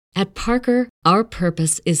At Parker, our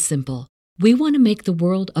purpose is simple. We want to make the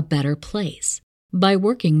world a better place by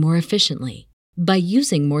working more efficiently, by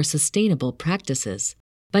using more sustainable practices,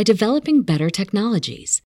 by developing better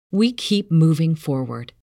technologies. We keep moving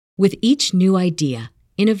forward. With each new idea,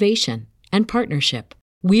 innovation, and partnership,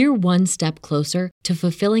 we're one step closer to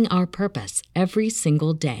fulfilling our purpose every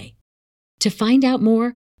single day. To find out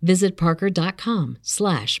more, visit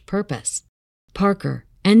parker.com/purpose. Parker,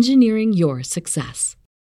 engineering your success.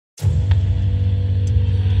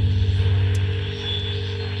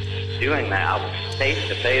 Doing that, I was face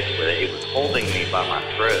to face with it. It was holding me by my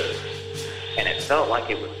throat, and it felt like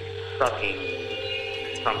it was sucking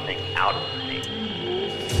something out of me.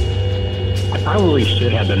 I probably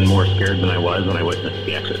should have been more scared than I was when I witnessed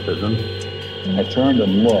the exorcism. I turned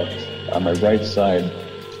and looked on my right side.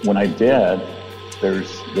 When I did,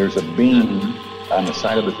 there's a beam on the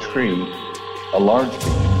side of the tree, a large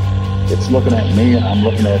beam. It's looking at me and I'm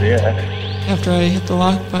looking at it. After I hit the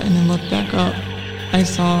lock button and looked back up, I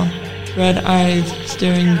saw red eyes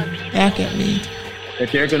staring back at me.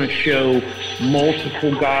 That they're going to show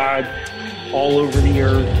multiple gods all over the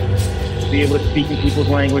earth, be able to speak in people's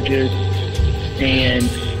languages, and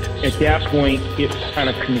at that point, it kind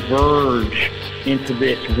of converge into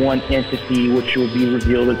this one entity, which will be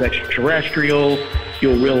revealed as extraterrestrial.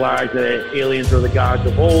 You'll realize that aliens are the gods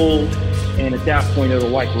of old, and at that point, it'll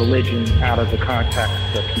wipe religion out of the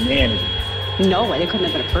context of humanity. No, it couldn't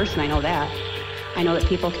have been a person, I know that. I know that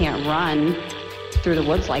people can't run through the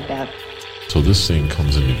woods like that. So this thing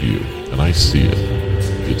comes into view, and I see it.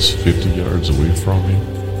 It's 50 yards away from me.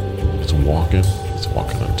 It's walking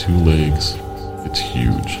on two legs. It's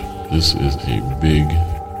huge. This is a big,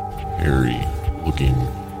 hairy-looking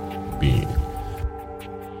being.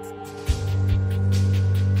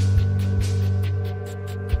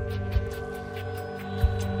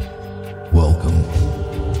 Welcome.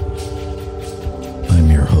 I'm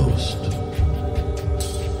your host,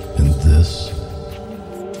 and this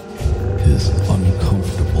is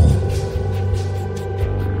Uncomfortable.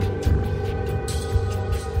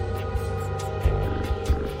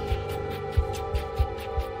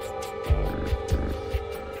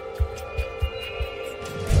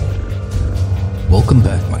 Welcome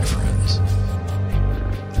back, my friends.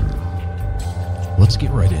 Let's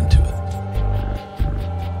get right into it.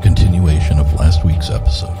 Continuation of last week's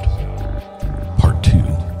episode, part 2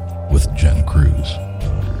 with Jen Kruse.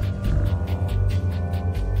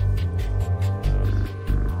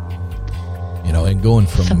 You know, and going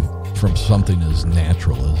from something as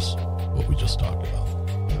natural as what we just talked about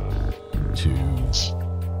to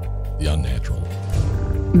the unnatural.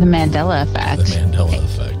 The Mandela effect. The Mandela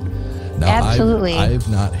effect. Now, absolutely. I've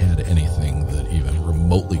not had anything that even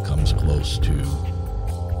remotely comes close to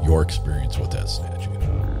your experience with that statue.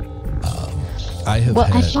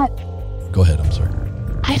 Go ahead, I'm sorry.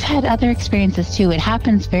 I've had other experiences too. It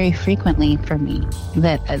happens very frequently for me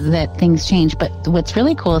that things change. But what's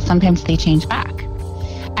really cool is sometimes they change back.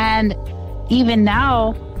 And even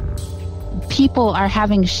now, people are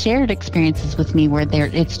having shared experiences with me where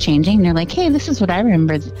it's changing. They're like, hey, this is what I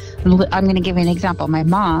remember. I'm going to give you an example. My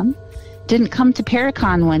mom didn't come to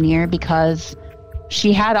Paracon one year because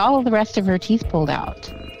she had all the rest of her teeth pulled out.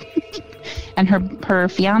 And her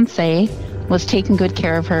fiance was taking good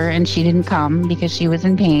care of her, and she didn't come because she was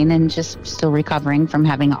in pain and just still recovering from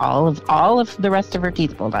having all of the rest of her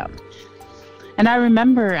teeth pulled out. And I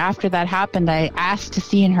remember after that happened, I asked to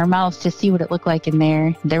see in her mouth to see what it looked like in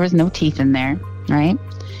there. There was no teeth in there, right?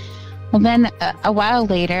 Well, then a while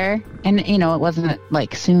later, and it wasn't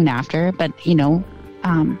like soon after, but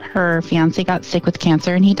her fiance got sick with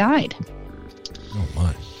cancer and he died. Oh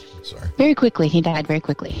my, sorry. Very quickly, he died very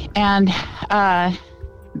quickly. And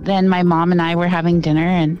then my mom and I were having dinner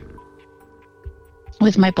and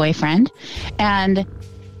with my boyfriend, and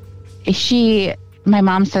my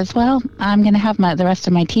mom says, well, I'm going to have the rest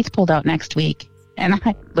of my teeth pulled out next week. And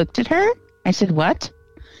I looked at her. I said, what?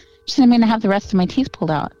 She said, I'm going to have the rest of my teeth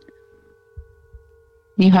pulled out.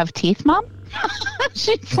 You have teeth, Mom?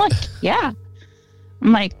 She's like, yeah.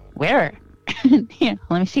 I'm like, where? Here,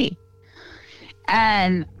 let me see.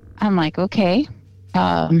 And I'm like, okay.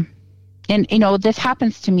 And, this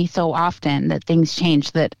happens to me so often that things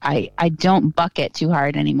change that I don't bucket too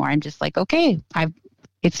hard anymore. I'm just like, okay,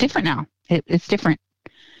 it's different now. It's different.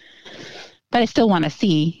 But I still want to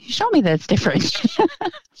see. Show me that it's different.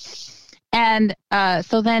 And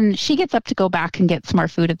so then she gets up to go back and get some more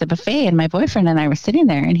food at the buffet. And my boyfriend and I were sitting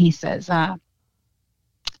there. And he says, I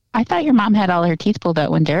thought your mom had all her teeth pulled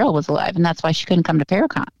out when Daryl was alive. And that's why she couldn't come to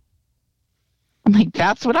Paracon. I'm like,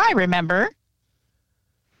 that's what I remember.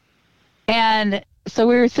 And so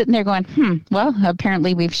we were sitting there going, well,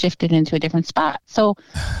 apparently we've shifted into a different spot. So,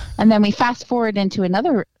 and then we fast forward into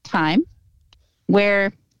another time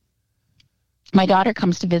where my daughter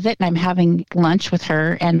comes to visit, and I'm having lunch with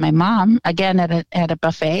her and my mom, again at a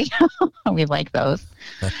buffet. We like those.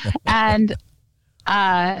 And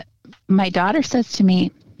my daughter says to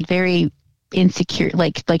me, very insecure,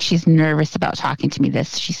 like she's nervous about talking to me,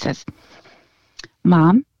 she says,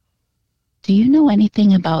 Mom, do you know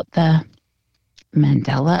anything about the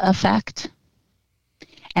Mandela effect?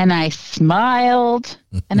 And I smiled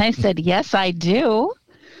and I said, yes, I do.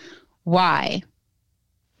 Why?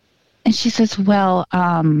 And she says, well,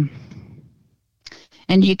 I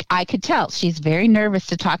could tell she's very nervous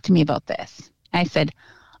to talk to me about this. I said,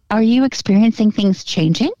 are you experiencing things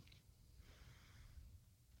changing?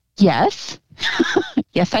 Yes.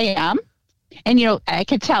 Yes, I am. And, I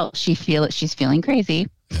could tell she's feeling crazy.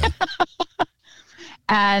 Yeah.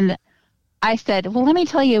 And I said, well, let me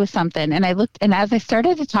tell you something. And I looked, and as I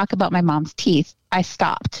started to talk about my mom's teeth, I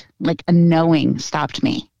stopped, like a knowing stopped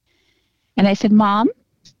me. And I said, Mom,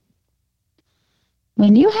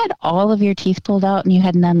 when you had all of your teeth pulled out and you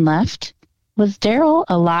had none left, was Daryl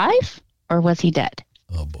alive or was he dead?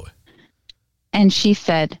 Oh, boy. And she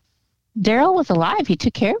said, Daryl was alive. He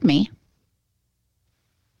took care of me.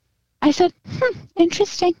 I said,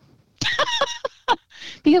 interesting.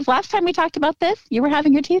 Because last time we talked about this, you were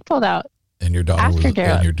having your teeth pulled out. And your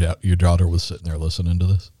daughter was sitting there listening to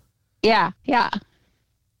this? Yeah.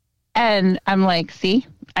 And I'm like, see?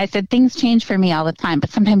 I said, things change for me all the time, but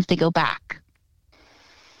sometimes they go back.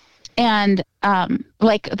 And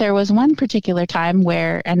there was one particular time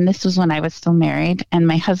where, and this was when I was still married, and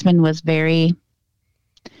my husband was very,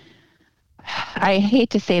 I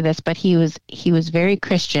hate to say this, but he was very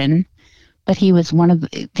Christian, but he was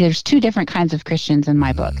there's two different kinds of Christians in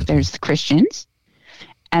my book. There's Christians,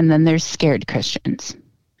 and then there's scared Christians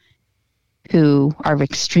who are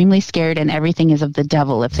extremely scared and everything is of the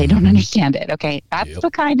devil if they don't understand it. Okay. That's the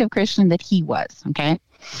kind of Christian that he was. Okay.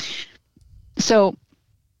 So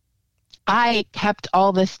I kept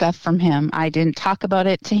all this stuff from him. I didn't talk about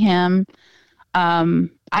it to him.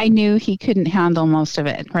 I knew he couldn't handle most of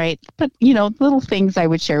it. Right. But, little things I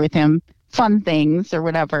would share with him, fun things or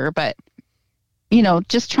whatever, but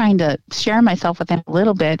just trying to share myself with him a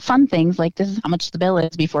little bit, fun things like this is how much the bill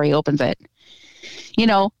is before he opens it.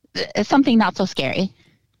 Something not so scary.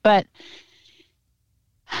 But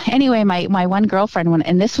anyway, my one girlfriend,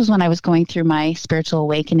 and this was when I was going through my spiritual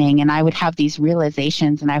awakening, and I would have these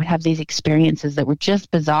realizations and I would have these experiences that were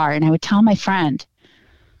just bizarre. And I would tell my friend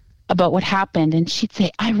about what happened, and she'd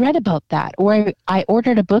say, I read about that, or I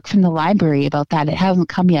ordered a book from the library about that. It hasn't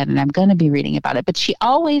come yet, and I'm going to be reading about it. But she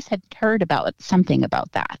always had heard about something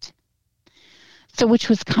about that. So, which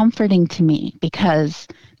was comforting to me, because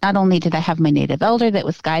not only did I have my native elder that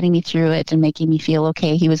was guiding me through it and making me feel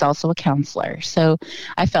okay, he was also a counselor. So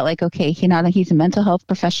I felt like, okay, he's a mental health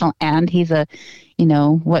professional, and he's a,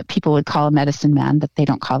 what people would call a medicine man, but they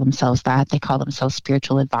don't call themselves that. They call themselves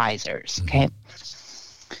spiritual advisors. Okay.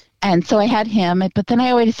 And so I had him, but then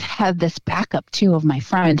I always had this backup too of my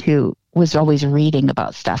friend who was always reading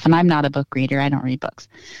about stuff. And I'm not a book reader. I don't read books.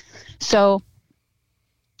 So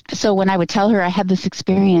when I would tell her I had this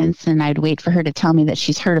experience, and I'd wait for her to tell me that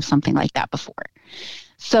she's heard of something like that before.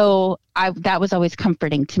 So that was always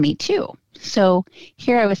comforting to me too. So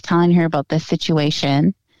here I was telling her about this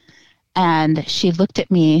situation, and she looked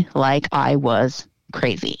at me like I was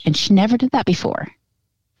crazy, and she never did that before.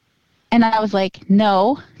 And I was like,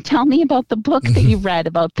 no, tell me about the book that you read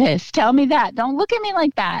about this. Tell me that. Don't look at me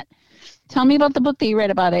like that. Tell me about the book that you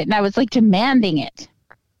read about it. And I was like demanding it.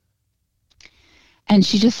 And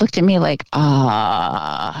she just looked at me like,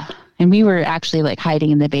 And we were actually like hiding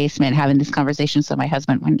in the basement having this conversation so my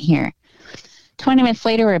husband wouldn't hear. 20 minutes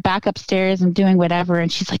later, we're back upstairs and doing whatever.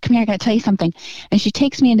 And she's like, come here, I got to tell you something. And she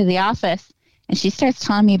takes me into the office, and she starts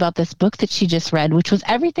telling me about this book that she just read, which was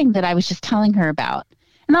everything that I was just telling her about.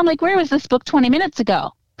 And I'm like, where was this book 20 minutes ago?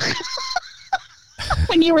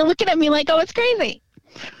 When you were looking at me like, oh, it's crazy.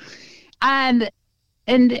 And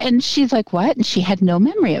she's like, what? And she had no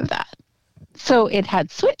memory of that. So it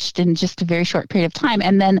had switched in just a very short period of time.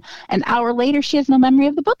 And then an hour later, she has no memory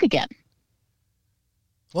of the book again.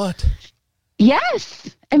 What?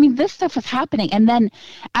 Yes. I mean, this stuff was happening. And then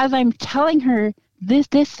as I'm telling her, this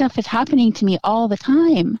stuff is happening to me all the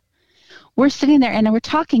time. We're sitting there and we're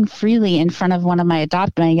talking freely in front of one of my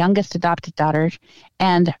youngest adopted daughters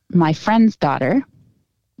and my friend's daughter,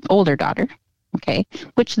 older daughter, okay,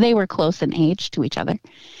 which they were close in age to each other.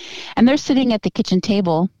 And they're sitting at the kitchen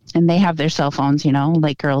table, and they have their cell phones,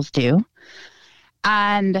 like girls do.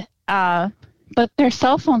 And, but their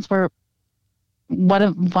cell phones were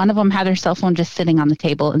one of them had her cell phone just sitting on the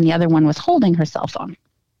table, and the other one was holding her cell phone.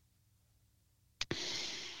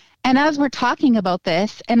 And as we're talking about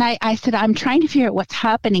this, and I said, I'm trying to figure out what's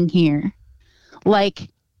happening here. Like,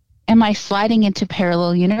 am I sliding into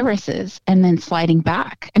parallel universes and then sliding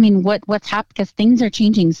back? I mean, what's happened? Because things are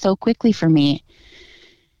changing so quickly for me.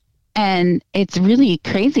 And it's really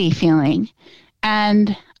crazy feeling.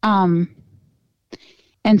 And so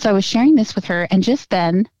I was sharing this with her, and just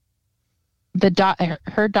then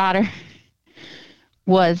her daughter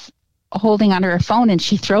was holding onto her phone, and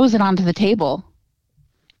she throws it onto the table.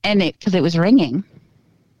 And because it was ringing,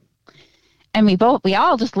 and we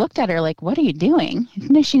all just looked at her like, "What are you doing?"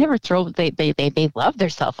 She never they love their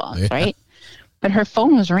cell phones, right? But her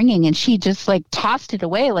phone was ringing, and she just like tossed it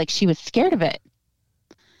away like she was scared of it.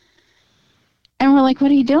 And we're like, "What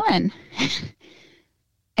are you doing?"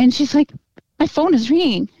 And she's like, "My phone is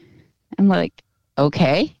ringing." I'm like,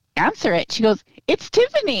 "Okay, answer it." She goes, "It's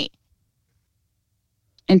Tiffany."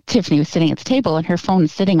 And Tiffany was sitting at the table, and her phone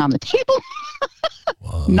is sitting on the table.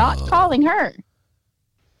 Not calling her.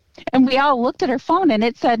 And we all looked at her phone, and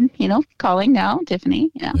it said, calling now, Tiffany.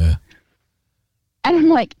 Yeah. And I'm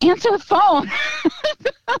like, answer the phone.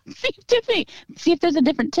 See if there's a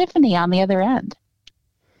different Tiffany on the other end.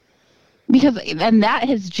 And that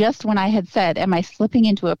is just when I had said, am I slipping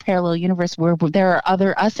into a parallel universe where there are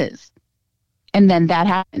other uses? And then that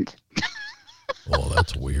happened. Oh,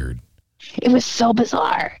 that's weird. It was so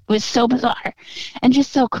bizarre. And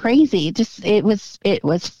just so crazy. It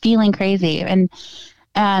was feeling crazy. And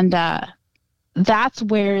that's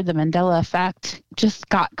where the Mandela effect just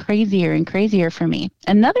got crazier and crazier for me.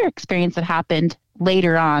 Another experience that happened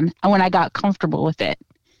later on when I got comfortable with it.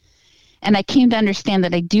 And I came to understand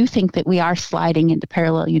that I do think that we are sliding into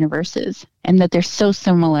parallel universes, and that they're so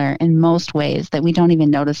similar in most ways that we don't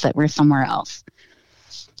even notice that we're somewhere else.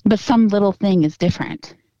 But some little thing is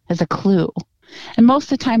different as a clue. And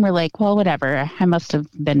most of the time we're like, well, whatever, I must have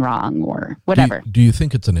been wrong or whatever. Do you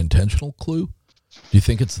think it's an intentional clue? Do you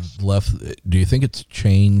think it's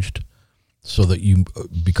changed so that you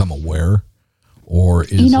become aware? Or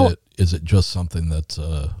is it just something that's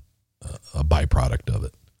a byproduct of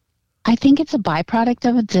it? I think it's a byproduct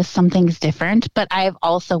of it, just something's different. But I've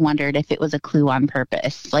also wondered if it was a clue on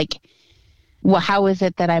purpose. Like, well, how is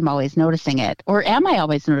it that I'm always noticing it? Or am I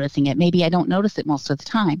always noticing it? Maybe I don't notice it most of the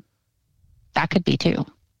time. That could be too.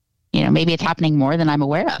 Maybe it's happening more than I'm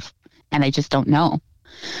aware of, and I just don't know.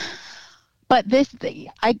 But did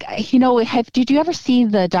you ever see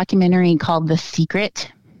the documentary called The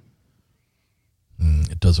Secret?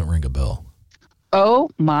 It doesn't ring a bell. Oh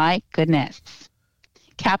my goodness.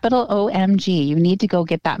 Capital OMG. You need to go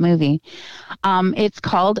get that movie. It's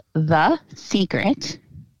called The Secret.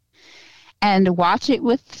 And watch it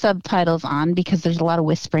with subtitles on, because there's a lot of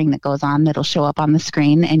whispering that goes on that'll show up on the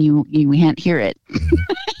screen, and you can't hear it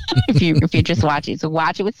if you're just watching. So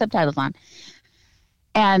watch it with subtitles on.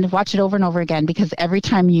 And watch it over and over again, because every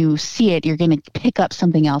time you see it, you're going to pick up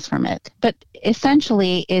something else from it. But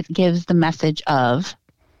essentially, it gives the message of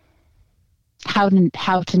how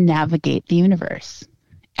to navigate the universe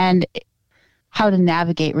and how to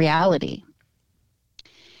navigate reality.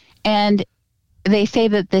 And they say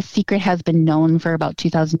that this secret has been known for about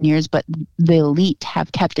 2,000 years, but the elite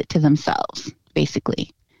have kept it to themselves,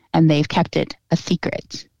 basically. And they've kept it a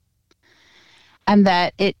secret. And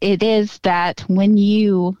that it is that when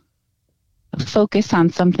you focus on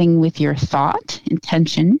something with your thought,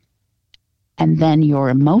 intention, and then your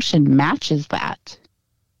emotion matches that,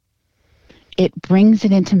 it brings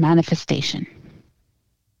it into manifestation.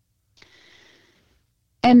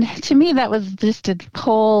 And to me, that was just a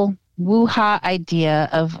whole woo-ha idea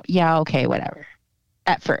of, yeah, okay, whatever,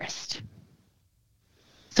 at first.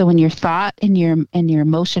 So when your thought and your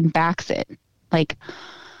emotion backs it, like,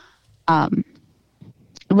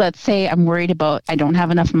 let's say I'm worried about, I don't have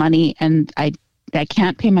enough money and I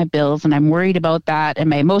can't pay my bills, and I'm worried about that, and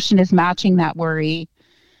my emotion is matching that worry,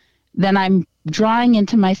 then I'm drawing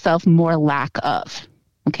into myself more lack of.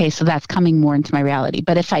 Okay, so that's coming more into my reality.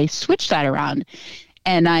 But if I switch that around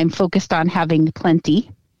and I'm focused on having plenty,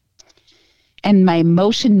 and my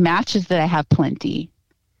emotion matches that I have plenty,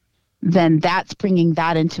 then that's bringing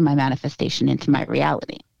that into my manifestation, into my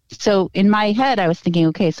reality. So in my head, I was thinking,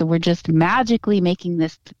 okay, so we're just magically making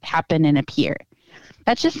this happen and appear.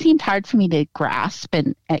 That just seemed hard for me to grasp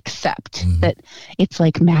and accept, that it's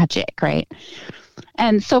like magic, right?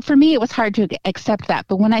 And so for me, it was hard to accept that.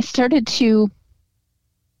 But when I started to,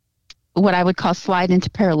 what I would call, slide into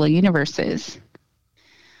parallel universes,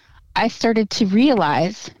 I started to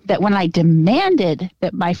realize that when I demanded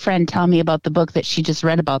that my friend tell me about the book that she just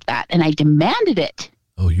read about that, and I demanded it,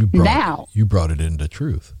 Oh, you brought it into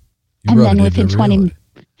truth. And then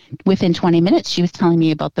within 20 minutes, she was telling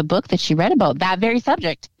me about the book that she read about that very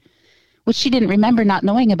subject, which she didn't remember not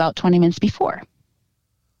knowing about 20 minutes before.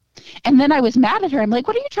 And then I was mad at her. I'm like,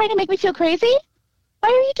 what, are you trying to make me feel crazy? Why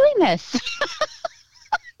are you doing this?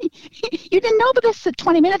 You didn't know about this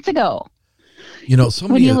 20 minutes ago. You know, so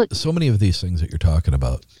many of these things that you're talking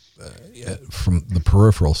about from the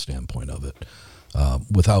peripheral standpoint of it,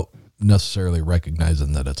 without necessarily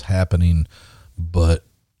recognizing that it's happening, but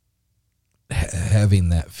having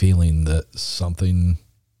that feeling that something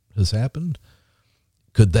has happened.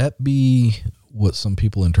 Could that be what some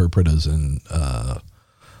people interpret as in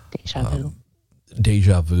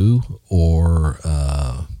deja vu, or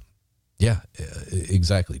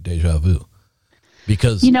exactly, deja vu?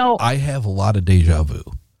 Because I have a lot of deja vu.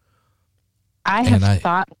 I have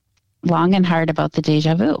thought long and hard about the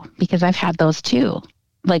deja vu because I've had those too,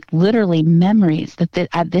 like literally memories that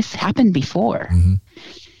this happened before. Mm-hmm.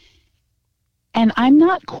 And I'm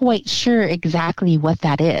not quite sure exactly what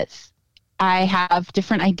that is. I have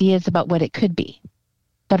different ideas about what it could be,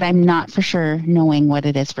 but I'm not for sure knowing what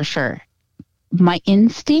it is for sure. My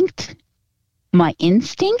instinct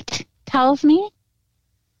tells me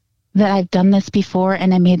that I've done this before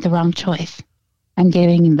and I made the wrong choice. I'm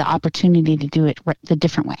giving the opportunity to do it the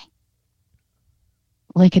different way.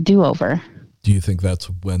 Like a do-over. Do you think that's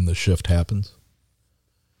when the shift happens?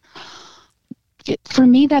 For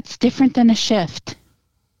me, that's different than a shift.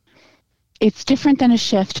 It's different than a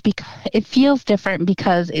shift because it feels different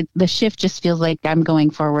because the shift just feels like I'm going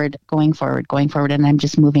forward, and I'm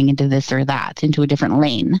just moving into this or that, into a different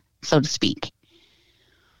lane, so to speak.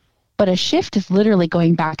 But a shift is literally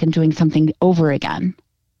going back and doing something over again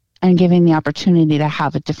and giving the opportunity to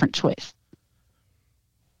have a different choice.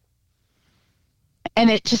 And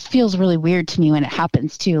it just feels really weird to me when it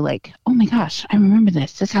happens too. Like, oh my gosh, I remember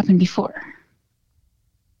this. This happened before.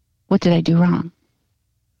 What did I do wrong?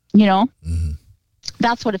 You know? Mm-hmm.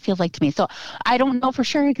 That's what it feels like to me. So I don't know for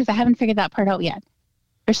sure because I haven't figured that part out yet.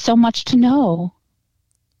 There's so much to know.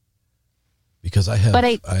 Because I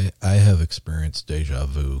have experienced deja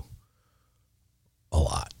vu a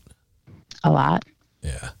lot. A lot?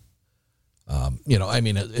 Yeah. I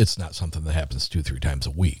mean, it's not something that happens 2-3 times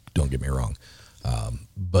a week. Don't get me wrong.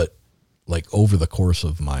 But like over the course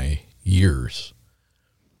of my years,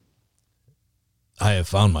 I have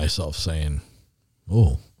found myself saying,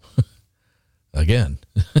 oh, again,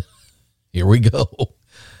 here we go,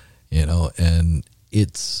 and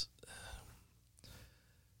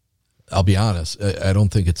I'll be honest, I don't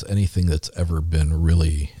think it's anything that's ever been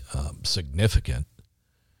really significant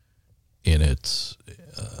in its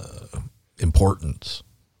importance,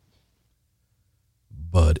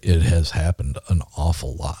 but it has happened an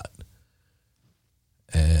awful lot.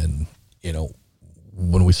 And,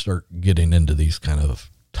 when we start getting into these kind of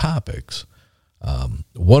topics,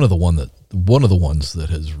 one of the ones that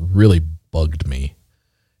has really bugged me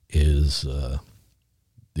is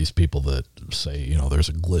these people that say, there's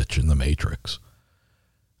a glitch in the Matrix.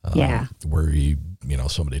 Where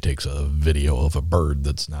somebody takes a video of a bird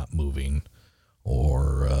that's not moving,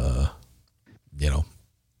 or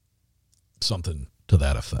something to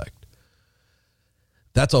that effect.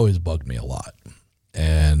 That's always bugged me a lot,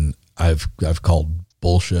 and I've called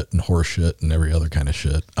bullshit and horseshit and every other kind of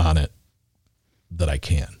shit on it that I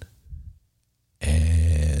can.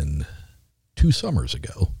 And 2 summers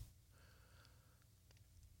ago,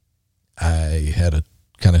 I had to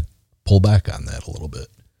kind of pull back on that a little bit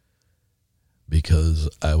because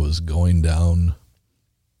I was going down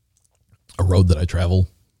a road that I travel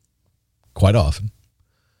quite often.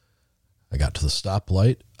 I got to the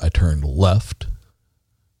stoplight. I turned left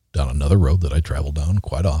down another road that I travel down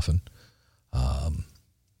quite often.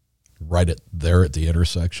 Right at the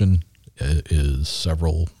intersection is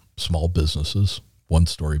several small businesses,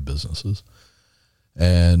 1-story businesses.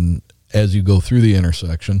 And as you go through the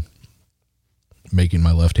intersection, making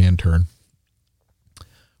my left-hand turn,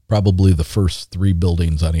 probably the first 3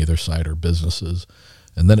 buildings on either side are businesses,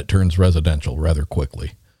 and then it turns residential rather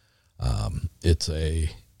quickly. It's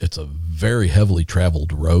a very heavily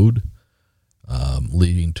traveled road,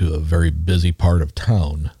 leading to a very busy part of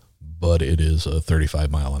town, but it is a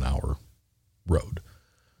 35-mile-an-hour road.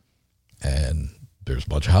 And there's a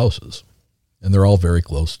bunch of houses, and they're all very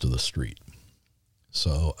close to the street.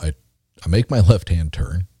 So I make my left-hand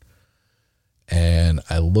turn, and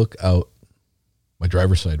I look out my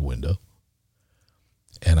driver's side window,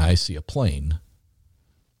 and I see a plane,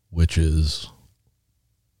 which is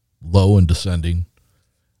low and descending,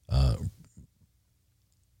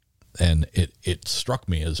 and it struck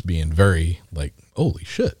me as being very like, holy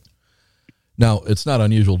shit. Now, it's not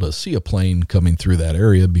unusual to see a plane coming through that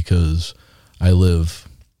area because I live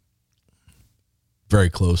very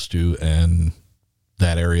close to, and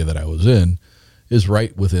that area that I was in is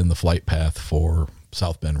right within the flight path for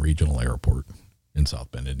South Bend Regional Airport in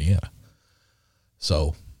South Bend, Indiana.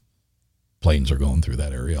 So planes are going through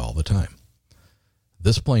that area all the time.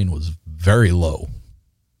 This plane was very low,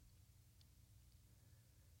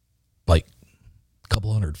 like a couple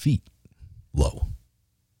 100 feet low,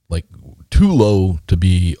 like too low to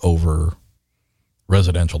be over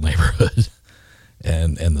residential neighborhood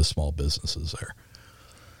and the small businesses there.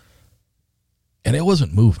 And it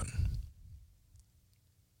wasn't moving.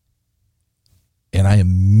 And I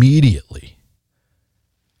immediately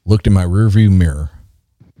looked in my rearview mirror,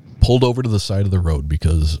 pulled over to the side of the road,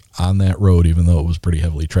 because on that road, even though it was pretty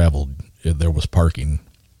heavily traveled, there was parking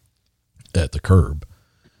at the curb.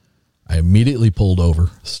 I immediately pulled over,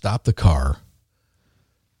 stopped the car,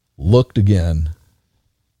 looked again,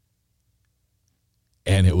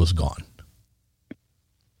 and it was gone.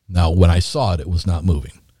 Now, when I saw it, it was not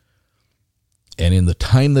moving. And in the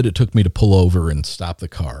time that it took me to pull over and stop the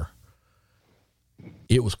car,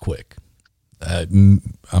 it was quick. I'm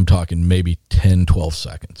talking maybe 10, 12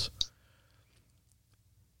 seconds.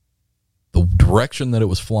 The direction that it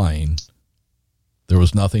was flying, there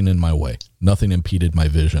was nothing in my way. Nothing impeded my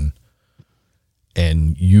vision.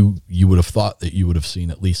 And you would have thought that you would have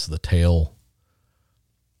seen at least the tail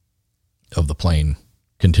of the plane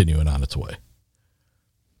continuing on its way.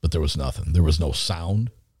 But there was nothing. There was no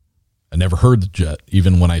sound. I never heard the jet.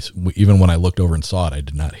 Even when I looked over and saw it, I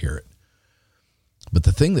did not hear it. But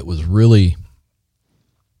the thing that was really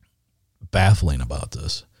baffling about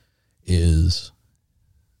this is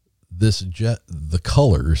this jet, the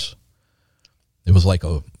colors, it was like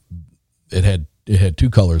it had two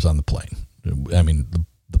colors on the plane. I mean,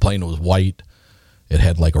 the plane was white. It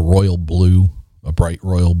had like a royal blue, a bright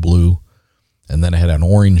royal blue, and then it had an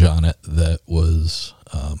orange on it that was,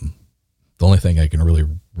 the only thing I can really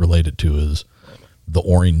relate it to is the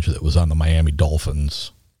orange that was on the Miami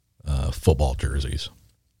Dolphins football jerseys.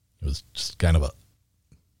 It was just kind of a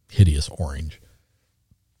hideous orange.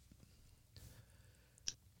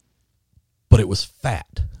 But it was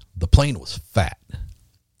fat. The plane was fat.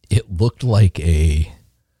 It looked like a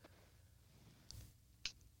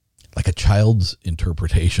child's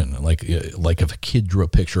interpretation, like if a kid drew a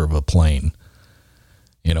picture of a plane,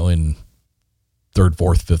 in 3rd,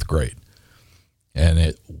 4th, 5th grade. And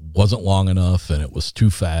it wasn't long enough, and it was too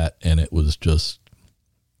fat, and it was just,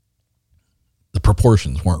 the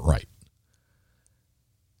proportions weren't right.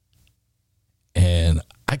 And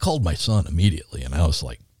I called my son immediately, and I was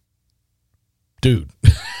like, dude,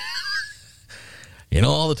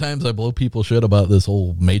 all the times I blow people shit about this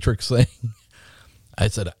whole Matrix thing, I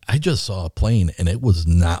said, I just saw a plane, and it was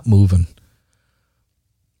not moving,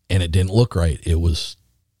 and it didn't look right. It was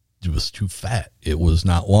too fat. It was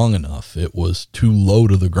not long enough. It was too low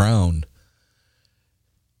to the ground.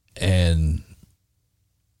 And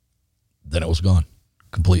then it was gone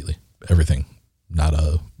completely. Everything. Not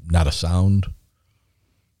a sound.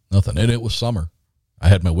 Nothing. And it was summer. I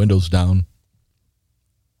had my windows down.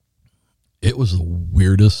 It was the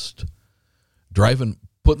weirdest putting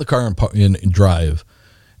the car in drive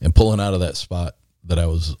and pulling out of that spot that I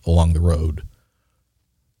was along the road.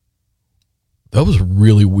 That was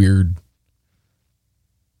really weird.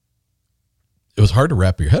 It was hard to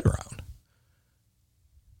wrap your head around.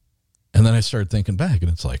 And then I started thinking back, and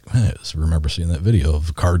it's like, man, I just remember seeing that video of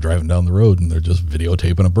a car driving down the road, and they're just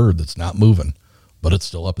videotaping a bird that's not moving, but it's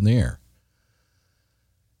still up in the air.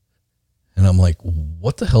 And I'm like,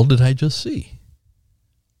 what the hell did I just see?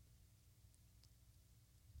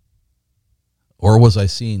 Or was I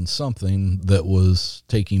seeing something that was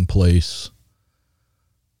taking place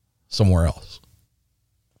somewhere else?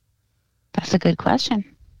 That's a good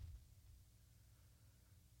question.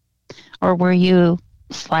 Or were you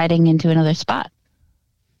sliding into another spot?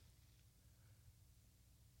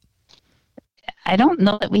 I don't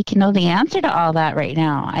know that we can know the answer to all that right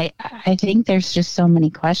now. I think there's just so many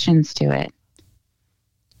questions to it.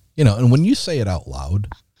 And when you say it out loud,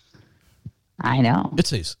 I know.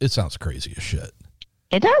 It sounds crazy as shit.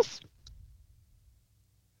 It does.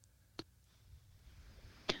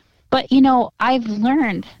 But, I've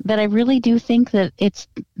learned that I really do think that it's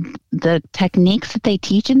the techniques that they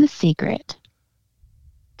teach in The Secret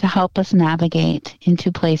to help us navigate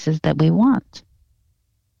into places that we want.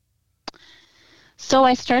 So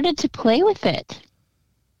I started to play with it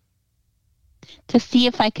to see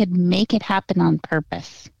if I could make it happen on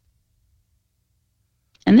purpose.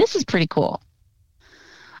 And this is pretty cool.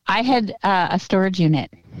 I had a storage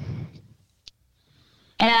unit.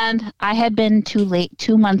 And I had been 2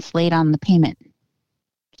 months late on the payment.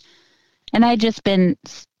 And I'd just been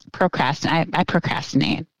procrastinating. I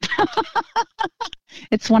procrastinate.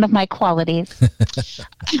 It's one of my qualities.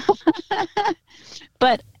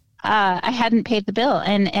 But I hadn't paid the bill.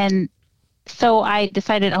 And so I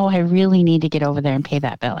decided, I really need to get over there and pay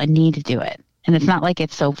that bill. I need to do it. And it's not like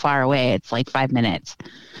it's so far away. It's like 5 minutes.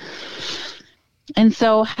 And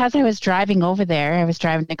so as I was driving over there, I was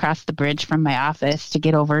driving across the bridge from my office to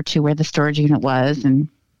get over to where the storage unit was. And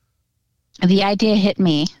the idea hit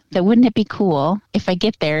me that wouldn't it be cool if I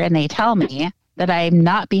get there and they tell me that I'm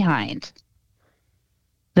not behind,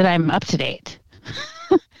 that I'm up to date.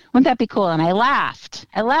 Wouldn't that be cool? And I laughed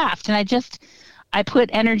and I put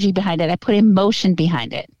energy behind it. I put emotion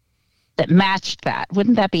behind it that matched that.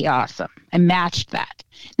 Wouldn't that be awesome? I matched that.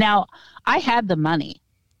 Now, I had the money.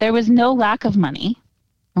 There was no lack of money.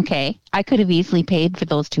 Okay. I could have easily paid for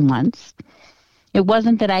those 2 months. It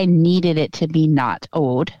wasn't that I needed it to be not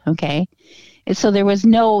owed. Okay. So there was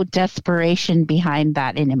no desperation behind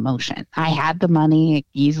that in emotion. I had the money,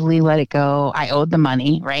 easily let it go. I owed the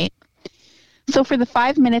money, right? So for the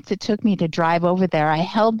 5 minutes it took me to drive over there, I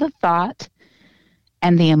held the thought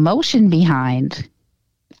and the emotion behind,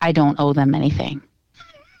 I don't owe them anything.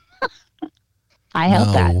 I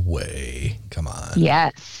held that. No way. Come on.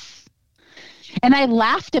 Yes. And I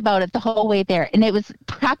laughed about it the whole way there. And it was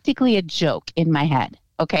practically a joke in my head.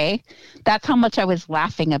 Okay. That's how much I was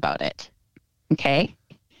laughing about it. Okay.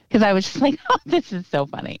 Because I was just like, oh, this is so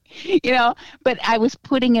funny. But I was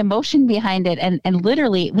putting emotion behind it. And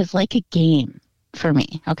literally it was like a game for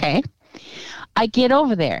me. Okay. I get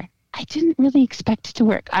over there. I didn't really expect it to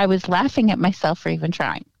work. I was laughing at myself for even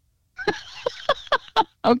trying.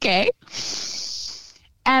 Okay.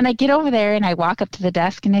 And I get over there and I walk up to the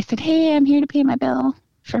desk and I said, hey, I'm here to pay my bill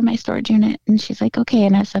for my storage unit. And she's like, okay.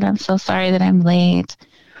 And I said, I'm so sorry that I'm late.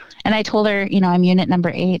 And I told her, I'm unit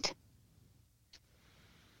number 8.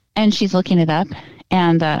 And she's looking it up.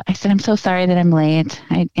 And I said, I'm so sorry that I'm late.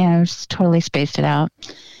 I was totally spaced it out.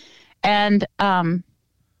 And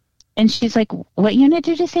she's like, what unit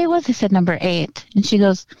did you say it was? I said, number 8. And she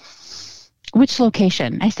goes, which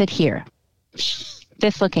location? I said, here.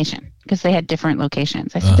 This location, because they had different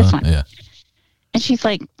locations. I said, this one. Yeah. And she's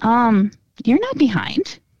like, you're not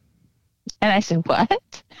behind. And I said, what?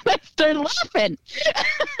 And I started laughing.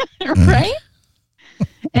 Right?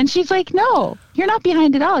 And she's like, no, you're not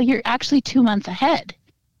behind at all. You're actually 2 months ahead.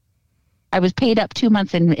 I was paid up 2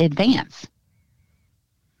 months in advance.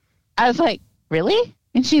 I was like, really?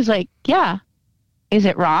 And she's like, yeah. Is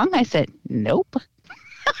it wrong? I said, nope.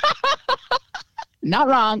 Not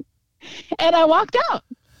wrong. And I walked out,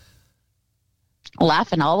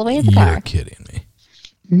 laughing all the way in the car. You're kidding me.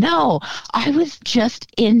 No, I was just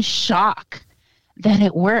in shock that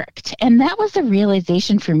it worked. And that was a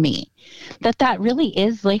realization for me that really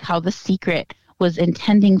is like how The Secret was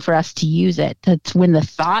intending for us to use it. That's when the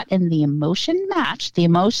thought and the emotion match. The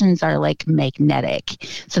emotions are like magnetic,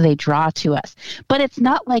 so they draw to us. But it's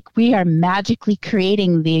not like we are magically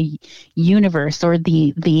creating the universe or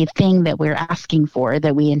the thing that we're asking for,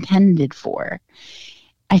 that we intended for.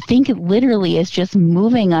 I think it literally is just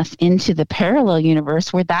moving us into the parallel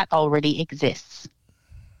universe where that already exists.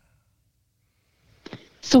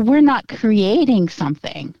 So we're not creating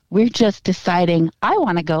something. We're just deciding, I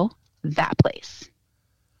want to go that place.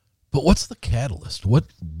 But what's the catalyst? What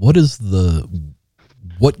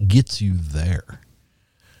gets you there?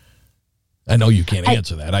 I know you can't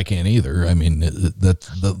answer that. I can't either. I mean,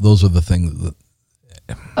 those are the things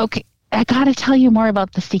that. Okay. I got to tell you more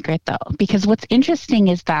about The Secret though, because what's interesting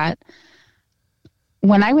is that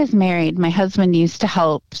when I was married, my husband used to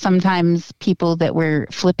help sometimes people that were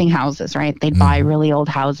flipping houses, right? They'd buy really old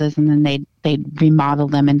houses and then they'd remodel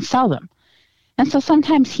them and sell them. And so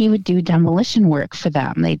sometimes he would do demolition work for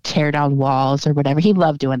them. They'd tear down walls or whatever. He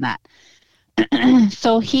loved doing that.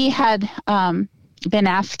 So he had been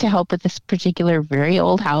asked to help with this particular very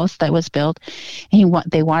old house that was built. And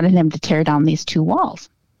they wanted him to tear down these 2 walls.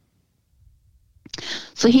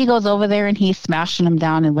 So he goes over there and he's smashing them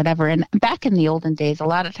down and whatever. And back in the olden days, a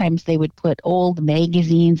lot of times they would put old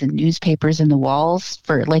magazines and newspapers in the walls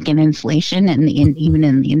for like an insulation and even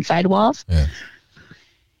in the inside walls. Yeah.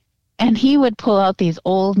 And he would pull out these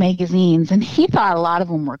old magazines and he thought a lot of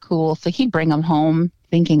them were cool. So he'd bring them home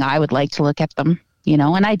thinking I would like to look at them,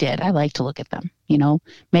 and I did. I like to look at them,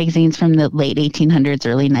 magazines from the late 1800s,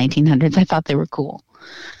 early 1900s. I thought they were cool.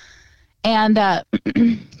 And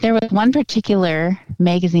there was one particular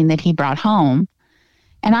magazine that he brought home,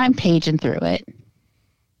 and I'm paging through it.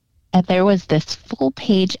 And there was this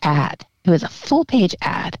full-page ad. It was a full-page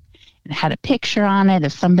ad. It had a picture on it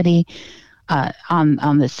of somebody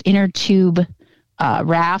on this inner tube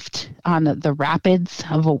raft on the rapids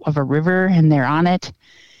of a river, and they're on it.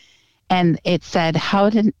 And it said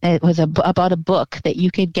it was about a book that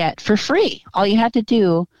you could get for free. All you had to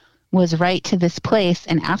do was write to this place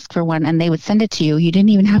and ask for one, and they would send it to you. You didn't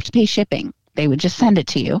even have to pay shipping. They would just send it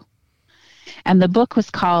to you. And the book was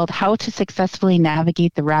called How to Successfully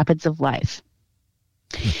Navigate the Rapids of Life.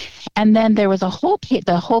 And then there was the whole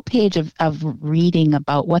page of reading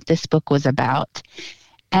about what this book was about.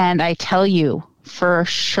 And I tell you, for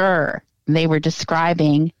sure, they were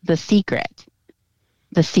describing The Secret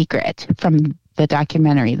from the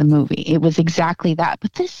documentary, the movie. It was exactly that.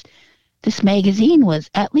 But this magazine was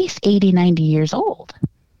at least 80, 90 years old.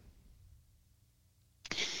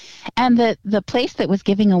 And the place that was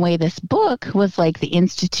giving away this book was like the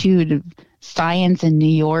Institute of Science in New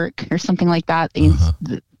York or something like that.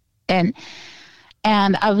 And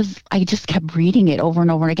I just kept reading it over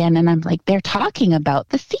and over again. And I'm like, they're talking about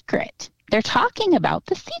The Secret. They're talking about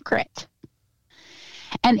The Secret.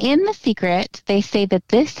 And in The Secret, they say that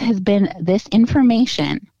this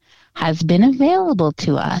information has been available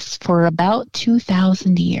to us for about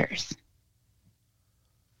 2,000 years.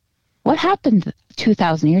 What happened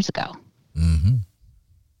 2,000 years ago? Mm-hmm.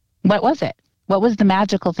 What was it? What was the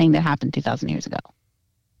magical thing that happened 2,000 years ago?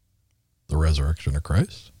 The resurrection of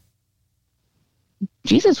Christ?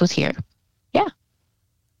 Jesus was here. Yeah.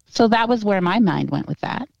 So that was where my mind went with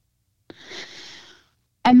that.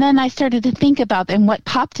 And then I started to think about, and what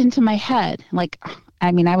popped into my head,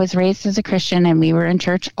 I was raised as a Christian and we were in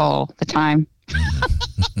church all the time.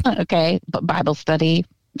 Okay. But Bible study,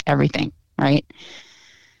 everything, right?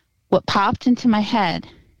 What popped into my head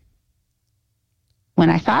when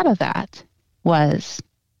I thought of that was,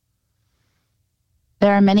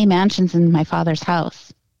 there are many mansions in my Father's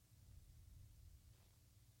house.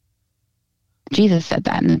 Jesus said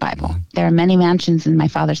that in the Bible. There are many mansions in my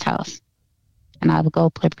Father's house, and I will go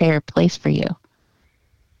prepare a place for you.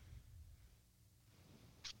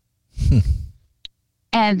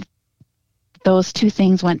 And those two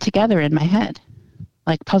things went together in my head,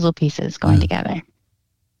 like puzzle pieces going together.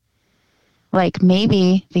 Like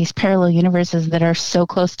maybe these parallel universes that are so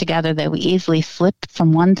close together that we easily slip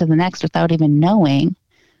from one to the next without even knowing,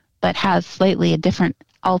 but has slightly a different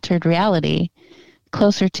altered reality,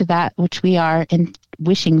 closer to that which we are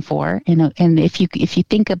wishing for. And if you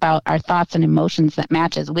think about our thoughts and emotions that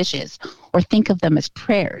match as wishes, or think of them as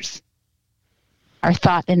prayers, our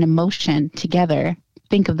thought and emotion together,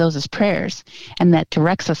 think of those as prayers, and that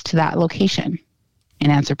directs us to that location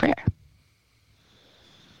in answer prayer.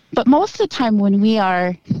 But most of the time when we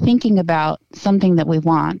are thinking about something that we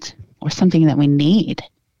want or something that we need,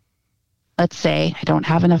 let's say I don't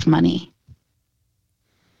have enough money.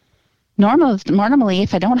 Normally,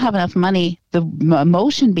 if I don't have enough money, the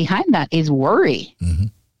emotion behind that is worry. Mm-hmm.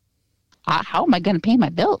 How am I going to pay my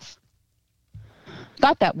bills?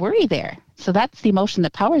 Got that worry there. So that's the emotion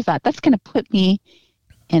that powers that. That's going to put me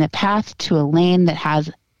in a path to a lane that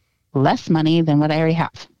has less money than what I already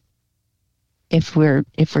have. If we're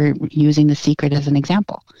using The Secret as an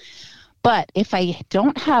example. But if I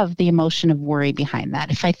don't have the emotion of worry behind that,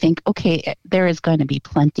 if I think, okay, there is going to be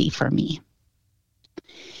plenty for me,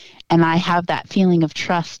 and I have that feeling of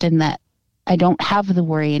trust in that I don't have the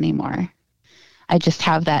worry anymore, I just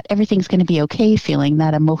have that everything's going to be okay feeling,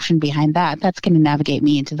 that emotion behind that, that's going to navigate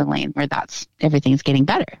me into the lane where everything's getting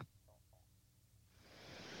better.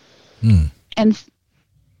 And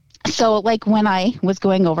so like when I was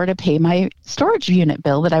going over to pay my storage unit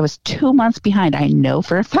bill that I was 2 months behind, I know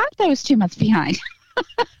for a fact I was 2 months behind.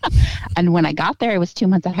 And when I got there, I was 2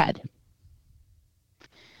 months ahead.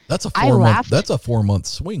 That's a 4-month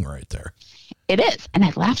swing right there. It is. And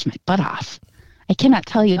I laughed my butt off. I cannot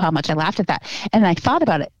tell you how much I laughed at that. And I thought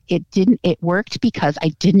about it. It worked because I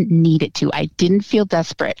didn't need it to. I didn't feel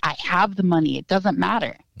desperate. I have the money. It doesn't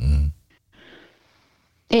matter.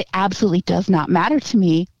 It absolutely does not matter to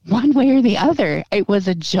me one way or the other. It was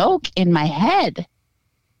a joke in my head.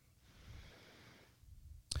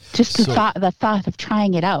 Just the thought of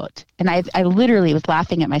trying it out. And I literally was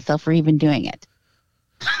laughing at myself for even doing it.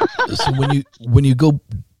 So when you go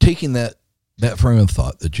taking that frame of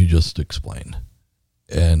thought that you just explained,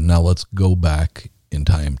 and now let's go back in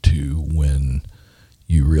time to when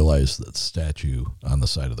you realized that the statue on the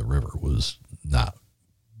side of the river was not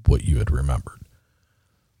what you had remembered.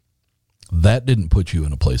 That didn't put you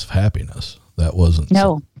in a place of happiness. That wasn't.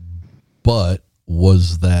 No. But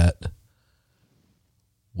was that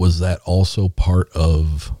also part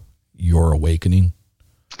of your awakening?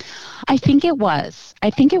 I think it was.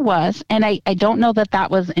 And I don't know that that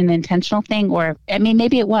was an intentional thing, or, I mean,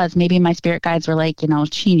 maybe it was. Maybe my spirit guides were like,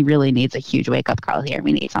 she really needs a huge wake up call here.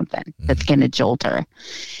 We need something that's going to jolt her.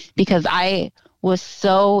 Because I was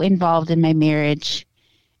so involved in my marriage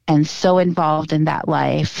and so involved in that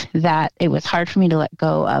life that it was hard for me to let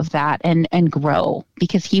go of that and grow,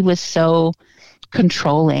 because he was so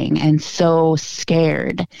controlling and so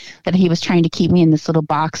scared that he was trying to keep me in this little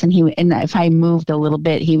box, and if I moved a little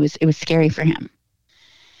bit, it was scary for him.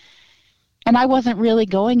 And I wasn't really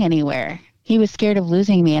going anywhere. He was scared of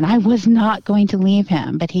losing me, and I was not going to leave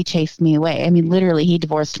him, but he chased me away. I mean, literally, he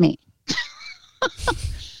divorced me.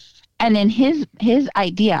 And in his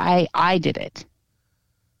idea, I did it.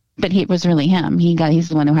 But it was really him. He's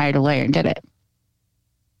the one who hired a lawyer and did it.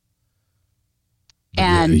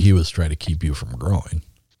 And he was trying to keep you from growing.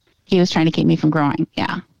 He was trying to keep me from growing.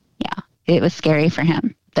 Yeah. It was scary for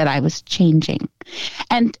him that I was changing.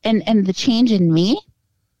 And the change in me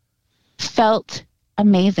felt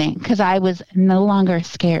amazing because I was no longer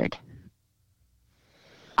scared.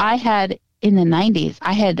 In the 90s,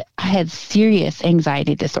 I had serious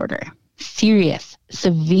anxiety disorder. Serious,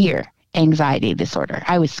 severe anxiety disorder.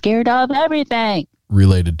 I was scared of everything.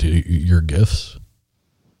 Related to your gifts?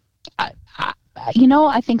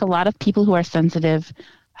 I think a lot of people who are sensitive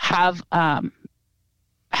have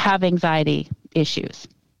anxiety issues.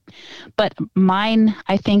 But mine,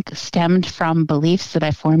 I think, stemmed from beliefs that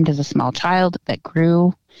I formed as a small child that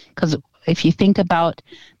grew. Because if you think about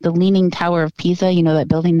the Leaning Tower of Pisa, that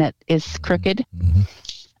building that is crooked,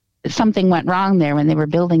 something went wrong there when they were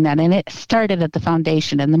building that. And it started at the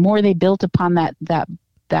foundation. And the more they built upon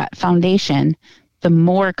that foundation, the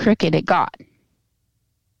more crooked it got.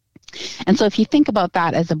 And so if you think about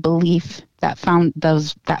that as a belief, that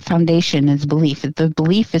foundation is belief. If the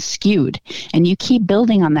belief is skewed and you keep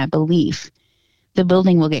building on that belief, the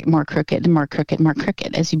building will get more crooked and more crooked and more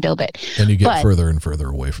crooked as you build it. And you get further and further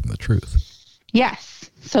away from the truth. Yes.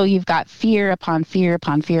 So you've got fear upon fear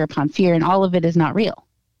upon fear upon fear, and all of it is not real.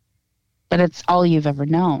 But it's all you've ever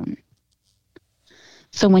known.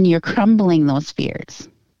 So when you're crumbling those fears,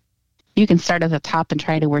 you can start at the top and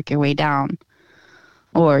try to work your way down.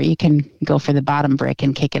 Or you can go for the bottom brick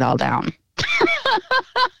and kick it all down.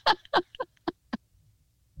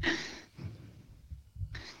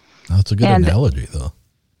 That's a good analogy, though.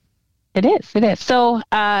 It is. So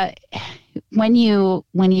when you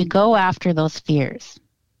go after those fears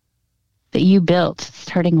that you built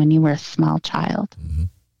starting when you were a small child,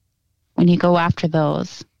 when you go after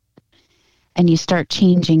those and you start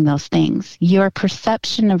changing those things, your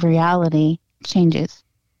perception of reality changes.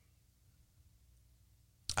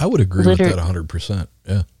 I would agree with that 100%.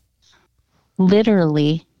 Yeah.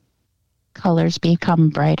 Literally, colors become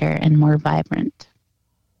brighter and more vibrant.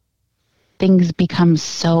 Things become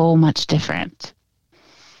so much different.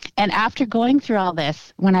 And after going through all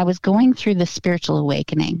this, when I was going through the spiritual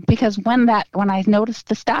awakening, because when I noticed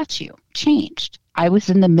the statue changed, I was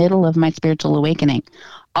in the middle of my spiritual awakening.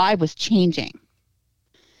 I was changing.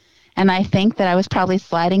 And I think that I was probably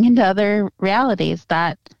sliding into other realities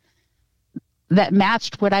that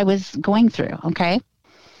matched what I was going through, okay?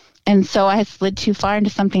 And so I slid too far into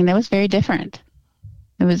something that was very different.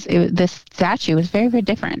 This statue was very, very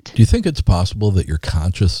different. Do you think it's possible that your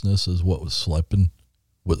consciousness is what was slipping,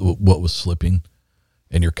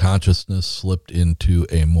 and your consciousness slipped into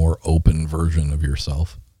a more open version of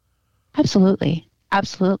yourself? Absolutely.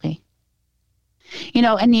 Absolutely.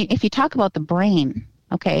 And if you talk about the brain,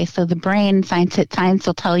 okay, so the brain, science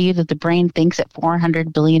will tell you that the brain thinks at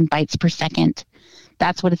 400 billion bytes per second.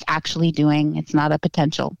 That's what it's actually doing. It's not a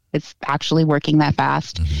potential. It's actually working that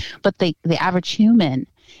fast. Mm-hmm. But the average human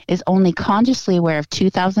is only consciously aware of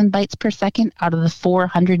 2,000 bytes per second out of the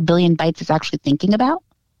 400 billion bytes it's actually thinking about.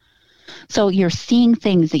 So you're seeing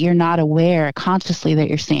things that you're not aware consciously that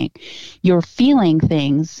you're seeing. You're feeling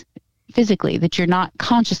things physically that you're not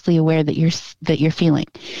consciously aware that you're feeling.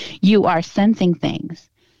 You are sensing things.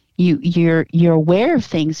 You're aware of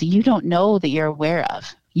things you don't know that you're aware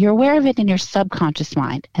of. You're aware of it in your subconscious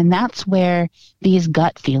mind, and that's where these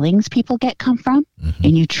gut feelings people come from. Mm-hmm.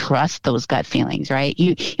 And you trust those gut feelings, right?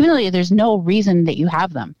 Even though there's no reason that you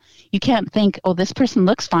have them, you can't think, "Oh, this person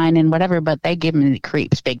looks fine and whatever," but they give me the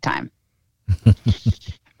creeps big time.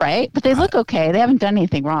 Right? But they look okay. They haven't done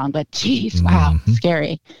anything wrong. But geez, wow,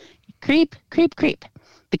 scary. Creep.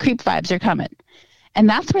 The creep vibes are coming. And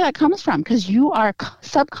that's where that comes from, because you are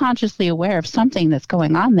subconsciously aware of something that's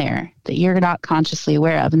going on there that you're not consciously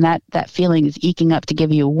aware of. And that feeling is eking up to give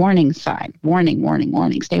you a warning sign.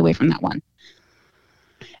 Warning. Stay away from that one.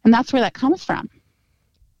 And that's where that comes from.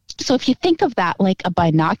 So if you think of that like a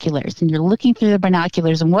binoculars, and you're looking through the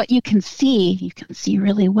binoculars, and what you can see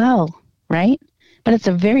really well, right? But it's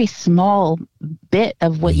a very small bit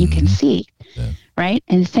of what you can see, right?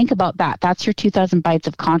 And think about that. That's your 2,000 bytes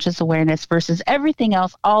of conscious awareness versus everything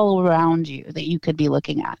else all around you that you could be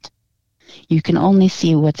looking at. You can only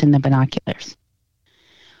see what's in the binoculars.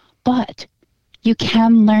 But you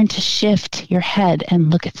can learn to shift your head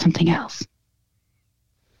and look at something else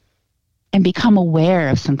and become aware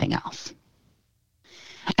of something else.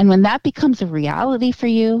 And when that becomes a reality for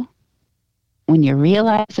you, when you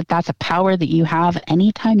realize that that's a power that you have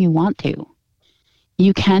anytime you want to,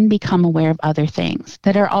 you can become aware of other things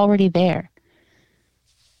that are already there.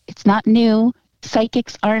 It's not new.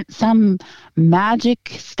 Psychics aren't some magic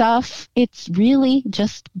stuff. It's really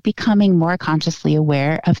just becoming more consciously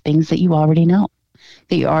aware of things that you already know,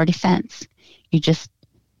 that you already sense. You just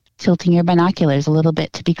tilting your binoculars a little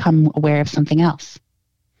bit to become aware of something else.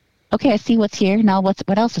 Okay, I see what's here. Now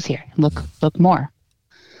what else is here? Look more.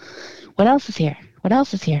 What else is here? What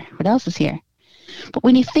else is here? What else is here? But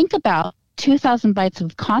when you think about 2,000 bytes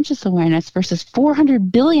of conscious awareness versus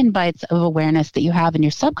 400 billion bytes of awareness that you have in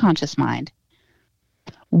your subconscious mind,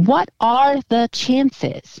 what are the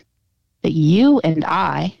chances that you and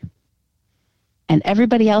I and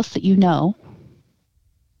everybody else that you know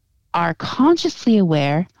are consciously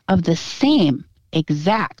aware of the same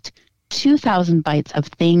exact 2,000 bytes of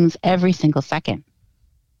things every single second?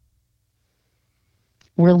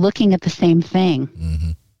 We're looking at the same thing.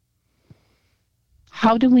 Mm-hmm.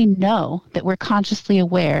 How do we know that we're consciously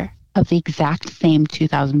aware of the exact same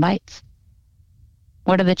 2,000 bytes?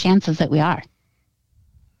 What are the chances that we are?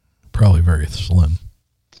 Probably very slim.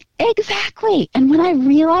 Exactly. And when I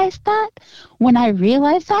realized that,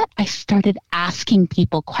 I started asking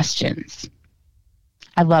people questions.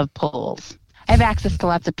 I love polls. I have access to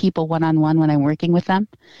lots of people one-on-one when I'm working with them.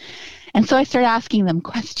 And so I started asking them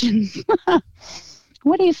questions.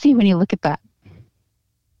 What do you see when you look at that?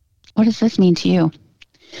 What does this mean to you?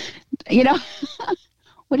 You know,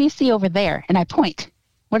 what do you see over there? And I point.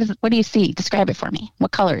 What do you see? Describe it for me.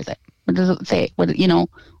 What color is it? What does it say? What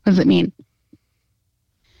does it mean?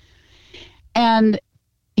 And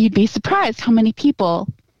you'd be surprised how many people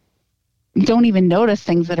don't even notice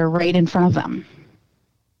things that are right in front of them.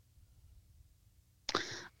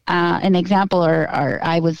 An example, or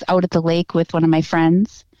I was out at the lake with one of my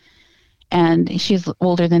friends, and she's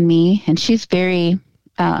older than me, and she's very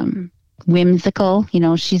whimsical.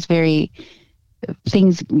 She's very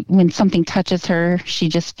when something touches her, she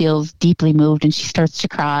just feels deeply moved and she starts to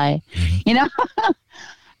cry,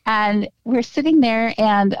 And we're sitting there,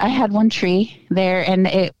 and I had one tree there, and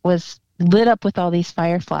it was lit up with all these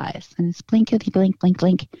fireflies, and it's blinkety blink, blink,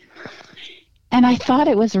 blink. And I thought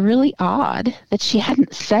it was really odd that she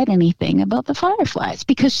hadn't said anything about the fireflies,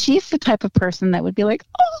 because she's the type of person that would be like,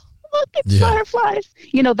 oh, look, it's fireflies.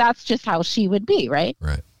 That's just how she would be, right?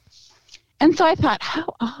 Right. And so I thought,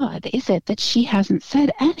 how odd is it that she hasn't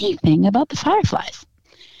said anything about the fireflies?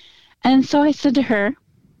 And so I said to her,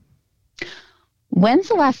 when's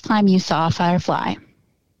the last time you saw a firefly?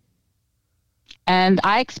 And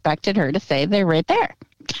I expected her to say they're right there.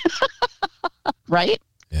 Right?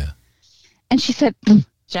 Yeah. And she said,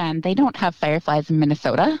 Jen, they don't have fireflies in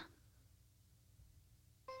Minnesota.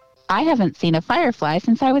 I haven't seen a firefly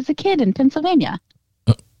since I was a kid in Pennsylvania.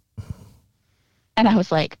 And I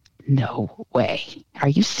was like, no way. Are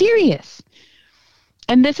you serious?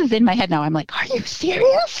 And this is in my head now. I'm like, are you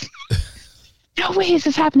serious? No way is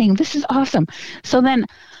this happening. This is awesome. So then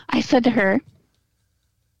I said to her,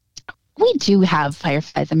 we do have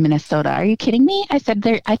fireflies in Minnesota. Are you kidding me? I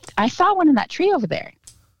said, I saw one in that tree over there.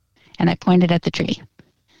 And I pointed at the tree.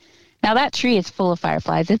 Now that tree is full of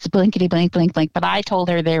fireflies. It's blinkety blink, blink, blink. But I told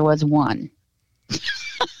her there was one.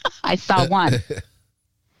 I saw one.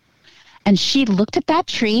 And she looked at that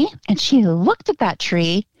tree, and she looked at that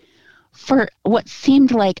tree for what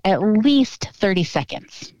seemed like at least 30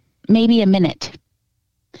 seconds, maybe a minute,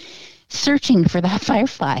 searching for that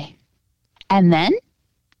firefly. And then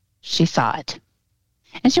she saw it.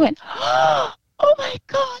 And she went, oh my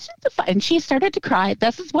gosh, it's a firefly. And she started to cry.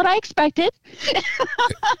 This is what I expected.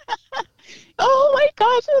 Oh my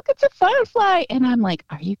gosh, look, it's a firefly. And I'm like,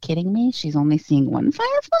 are you kidding me? She's only seeing one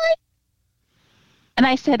firefly? And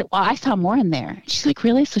I said, well, I saw more in there. She's like,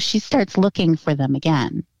 really? So she starts looking for them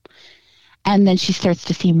again. And then she starts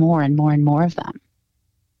to see more and more and more of them.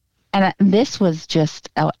 And this was just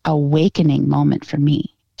an awakening moment for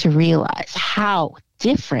me to realize how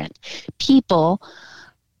different people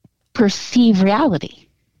perceive reality.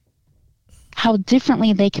 How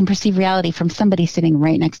differently they can perceive reality from somebody sitting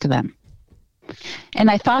right next to them. And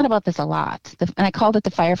I thought about this a lot. And I called it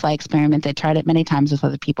the firefly experiment. I tried it many times with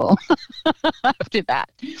other people after that.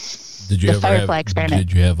 Did you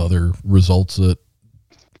Did you have other results that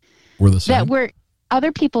were the same?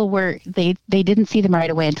 Other people they didn't see them right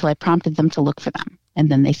away until I prompted them to look for them, and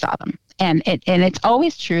then they saw them. And it's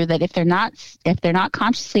always true that if they're not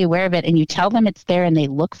consciously aware of it, and you tell them it's there and they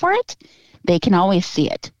look for it, they can always see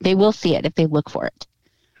it. They will see it if they look for it.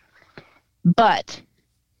 But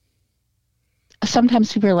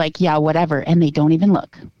sometimes people are like, yeah, whatever, and they don't even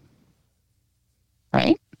look.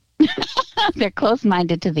 Right? They're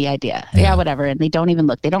closed-minded to the idea. Yeah, whatever, and they don't even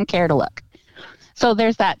look. They don't care to look. So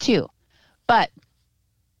there's that too. But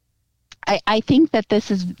I think that this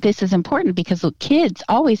is important because kids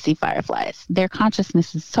always see fireflies. Their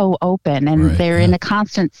consciousness is so open, and they're in a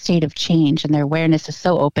constant state of change, and their awareness is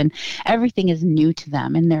so open. Everything is new to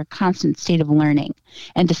them, and they're a constant state of learning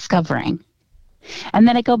and discovering. And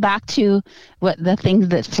then I go back to what the thing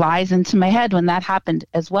that flies into my head when that happened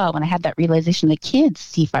as well, when I had that realization that kids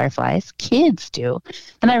see fireflies. Kids do.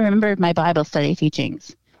 And I remembered my Bible study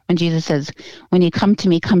teachings when Jesus says, when you come to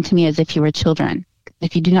me as if you were children.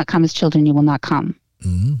 If you do not come as children, you will not come.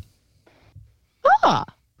 Mm-hmm.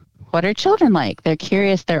 What are children like? They're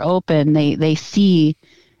curious, they're open, they see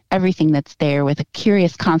everything that's there with a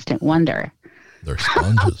curious, constant wonder. They're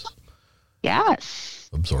sponges. Yes.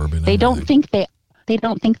 Absorbing. They don't think they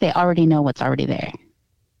already know what's already there.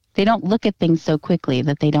 They don't look at things so quickly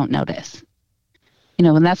that they don't notice.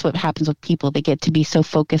 And that's what happens with people. They get to be so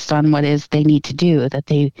focused on what is they need to do that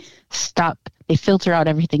they filter out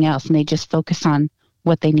everything else, and they just focus on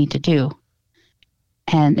what they need to do.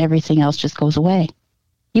 And everything else just goes away,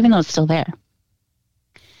 even though it's still there.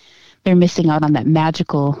 They're missing out on that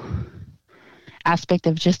magical aspect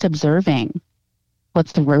of just observing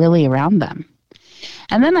what's really around them.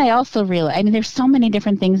 And then I also realized, there's so many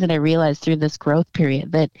different things that I realized through this growth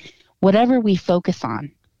period, that whatever we focus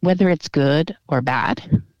on, whether it's good or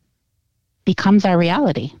bad, becomes our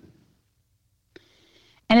reality.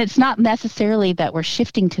 And it's not necessarily that we're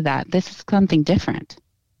shifting to that. This is something different.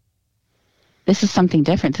 This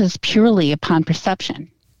is purely upon perception,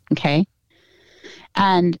 okay?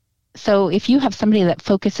 And so if you have somebody that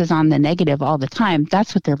focuses on the negative all the time,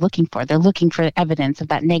 that's what they're looking for. They're looking for evidence of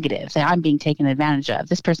that negative, that I'm being taken advantage of.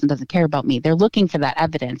 This person doesn't care about me. They're looking for that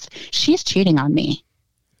evidence. She's cheating on me.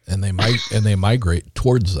 And they migrate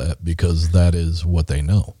towards that because that is what they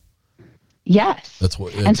know. Yes. That's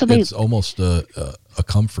what it's almost a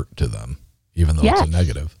comfort to them, even though it's a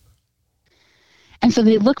negative. And so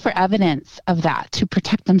they look for evidence of that to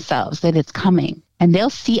protect themselves, that it's coming. And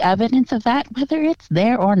they'll see evidence of that, whether it's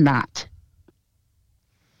there or not.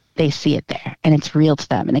 They see it there, and it's real to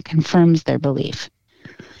them, and it confirms their belief.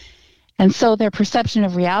 And so their perception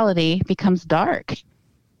of reality becomes dark.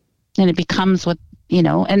 And it becomes what,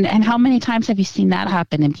 and how many times have you seen that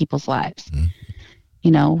happen in people's lives? Mm-hmm.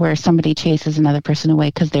 Where somebody chases another person away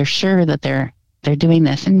because they're sure that they're doing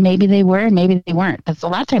this. And maybe they were, and maybe they weren't. But a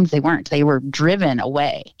lot of times they weren't. They were driven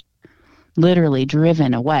away, literally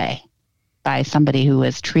driven away by somebody who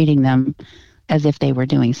was treating them as if they were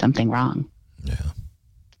doing something wrong. Yeah.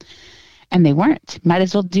 And they weren't. Might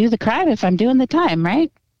as well do the crime if I'm doing the time,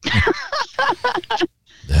 right?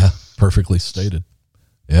 Yeah, perfectly stated.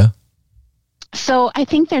 Yeah. So I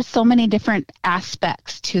think there's so many different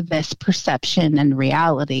aspects to this perception and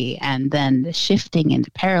reality, and then the shifting into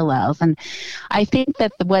parallels. And I think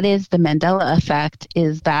that what is the Mandela effect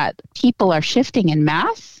is that people are shifting in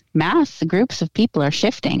mass groups of people are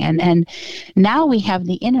shifting. And now we have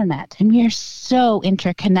the internet, and we are so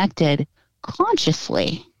interconnected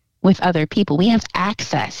consciously with other people. We have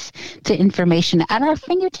access to information at our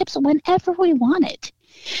fingertips whenever we want it.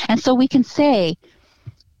 And so we can say,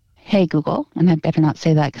 hey, Google, and I better not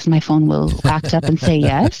say that because my phone will act up and say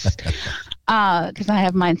yes, because I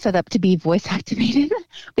have mine set up to be voice activated.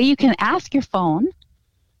 But you can ask your phone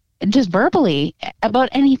just verbally about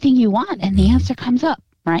anything you want, and the answer comes up,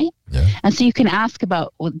 right? Yeah. And so you can ask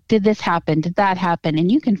about, well, did this happen? Did that happen?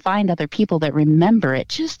 And you can find other people that remember it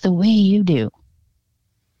just the way you do.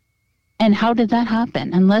 And how did that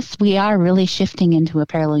happen? Unless we are really shifting into a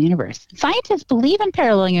parallel universe. Scientists believe in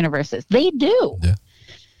parallel universes. They do. Yeah.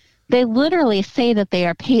 They literally say that they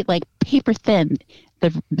are paper thin.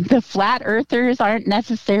 The flat earthers aren't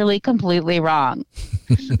necessarily completely wrong.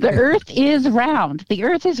 The earth is round. The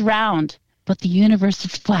earth is round, but the universe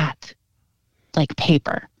is flat, like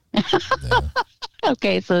paper. Yeah.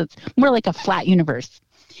 Okay, so it's more like a flat universe.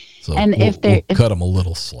 So and we'll cut them a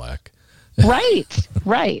little slack.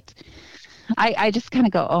 Right. I just kind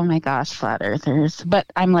of go, oh my gosh, flat earthers. But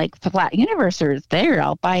I'm like, flat universers, there,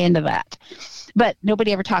 I'll buy into that. But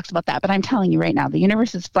nobody ever talks about that. But I'm telling you right now, the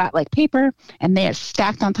universe is flat like paper, and they are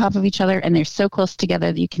stacked on top of each other, and they're so close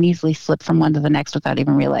together that you can easily slip from one to the next without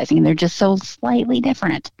even realizing. And they're just so slightly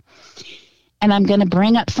different. And I'm going to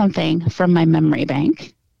bring up something from my memory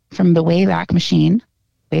bank, from the Wayback Machine,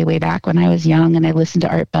 way back when I was young, and I listened to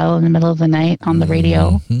Art Bell in the middle of the night on the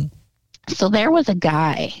radio. Mm-hmm. So there was a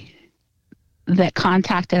guy that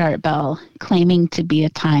contacted Art Bell claiming to be a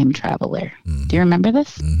time traveler. Mm-hmm. Do you remember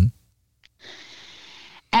this? Mm-hmm.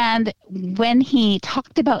 And when he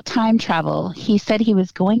talked about time travel, he said he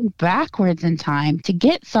was going backwards in time to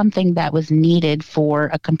get something that was needed for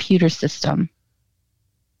a computer system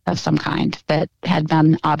of some kind that had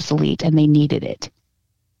been obsolete, and they needed it.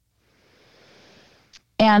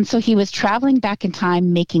 And so he was traveling back in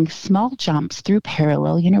time, making small jumps through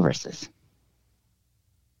parallel universes.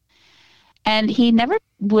 And he never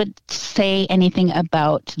would say anything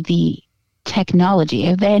about the technology.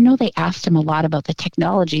 I know they asked him a lot about the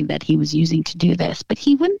technology that he was using to do this, but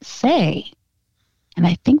he wouldn't say. And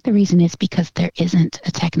I think the reason is because there isn't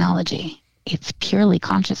a technology. It's purely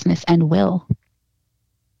consciousness and will.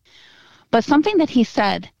 But something that he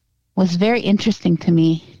said was very interesting to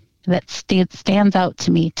me, that stands out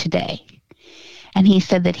to me today. And he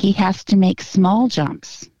said that he has to make small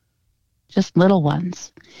jumps, just little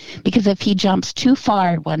ones, because if he jumps too far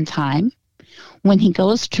at one time, when he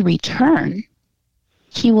goes to return,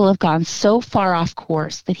 he will have gone so far off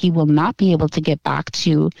course that he will not be able to get back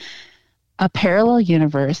to a parallel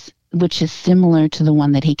universe which is similar to the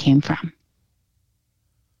one that he came from.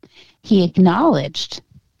 He acknowledged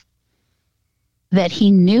that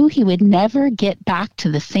he knew he would never get back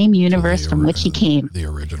to the same universe from which he came. The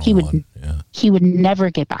original one. Yeah. He would never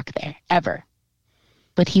get back there, ever.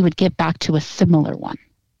 But he would get back to a similar one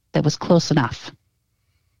that was close enough.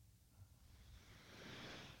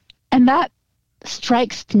 And that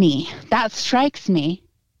strikes me. That strikes me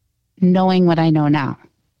knowing what I know now.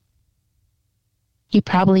 He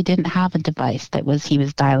probably didn't have a device he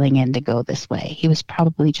was dialing in to go this way. He was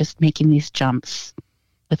probably just making these jumps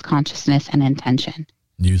with consciousness and intention.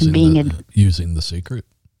 Using the secret?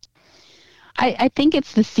 I think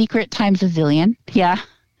it's the secret times a zillion. Yeah.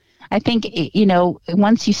 I think,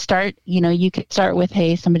 once you start, you could start with,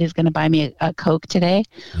 hey, somebody's going to buy me a Coke today,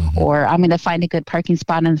 mm-hmm. or I'm going to find a good parking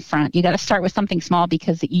spot in the front. You got to start with something small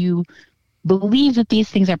because you believe that these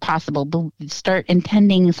things are possible. Start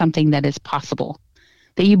intending something that is possible,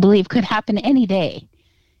 that you believe could happen any day.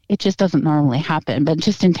 It just doesn't normally happen, but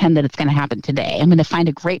just intend that it's going to happen today. I'm going to find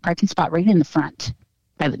a great parking spot right in the front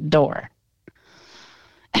by the door.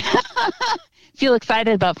 Feel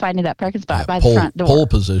excited about finding that parking spot by the front door. Pole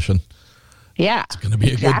position. Yeah. It's going to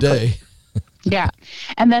be a good day. Yeah.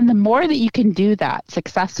 And then the more that you can do that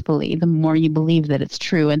successfully, the more you believe that it's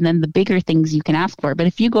true. And then the bigger things you can ask for. But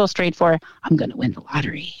if you go straight for, I'm going to win the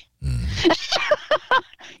lottery,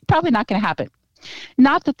 probably not going to happen.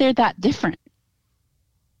 Not that they're that different.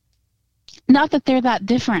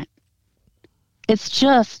 It's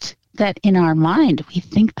just that in our mind, we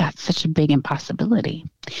think that's such a big impossibility.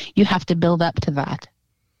 You have to build up to that.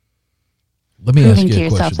 Let me ask you a to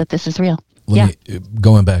yourself question. That this is real.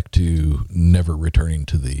 Going back to never returning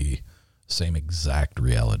to the same exact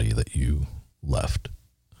reality that you left,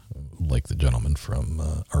 like the gentleman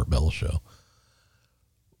from Art Bell's show.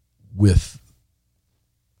 With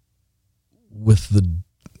the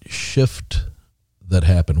shift that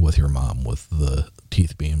happened with your mom, with the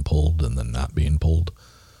teeth being pulled and then not being pulled.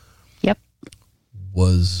 Yep.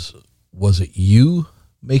 Was it you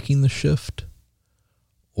making the shift,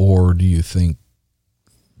 or do you think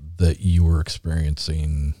that you were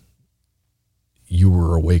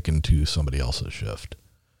awakened to somebody else's shift?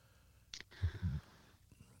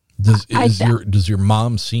 Does your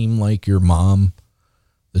mom seem like your mom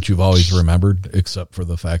that you've always remembered, except for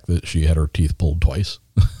the fact that she had her teeth pulled twice?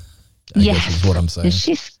 I guess is what I'm saying.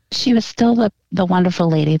 She was still the wonderful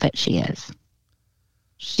lady that she is.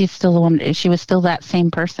 She's still the one. She was still that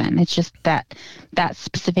same person. It's just that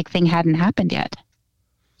specific thing hadn't happened yet.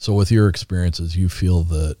 So with your experiences, you feel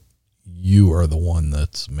that you are the one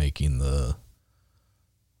that's making the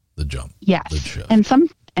jump. Yes. The shift.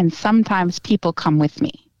 And sometimes people come with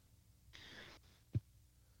me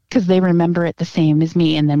because they remember it the same as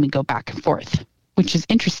me, and then we go back and forth, which is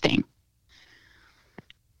interesting.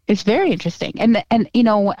 It's very interesting. And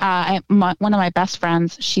one of my best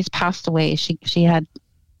friends, she's passed away. She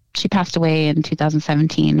passed away in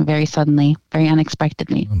 2017, very suddenly, very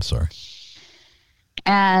unexpectedly. I'm sorry.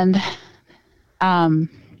 And her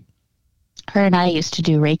and I used to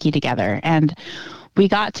do Reiki together. And we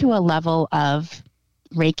got to a level of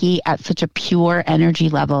Reiki at such a pure energy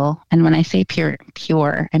level. And when I say pure,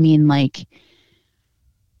 I mean like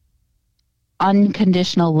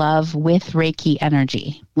unconditional love with Reiki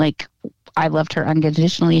energy. Like I loved her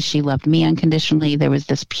unconditionally. She loved me unconditionally. There was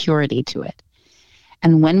this purity to it.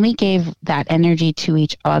 And when we gave that energy to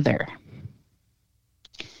each other,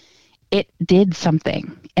 it did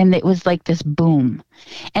something. And it was like this boom.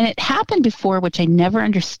 And it happened before, which I never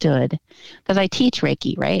understood, because I teach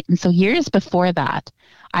Reiki, right? And so years before that,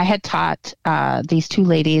 I had taught these two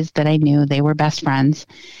ladies that I knew. They were best friends.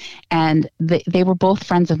 And they were both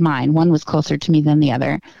friends of mine. One was closer to me than the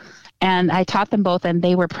other. And I taught them both, and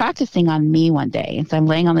they were practicing on me one day. And so I'm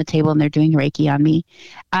laying on the table, and they're doing Reiki on me.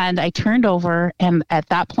 And I turned over, and at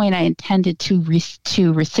that point, I intended to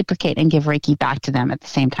reciprocate and give Reiki back to them at the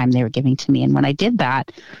same time they were giving to me. And when I did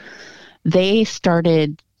that, they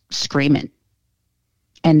started screaming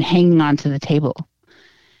and hanging onto the table.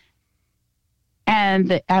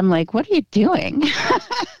 And I'm like, what are you doing?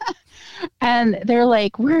 And they're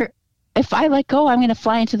like, if I let go, I'm going to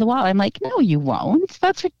fly into the wall. I'm like, no, you won't.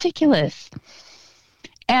 That's ridiculous.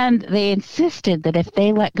 And they insisted that if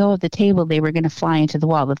they let go of the table, they were going to fly into the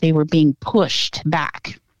wall, that they were being pushed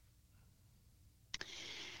back.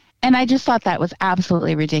 And I just thought that was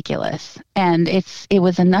absolutely ridiculous. And it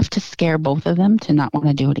was enough to scare both of them to not want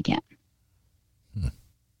to do it again.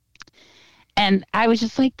 And I was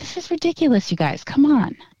just like, this is ridiculous, you guys. Come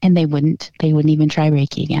on. And they wouldn't even try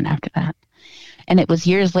Reiki again after that. And it was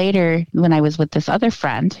years later when I was with this other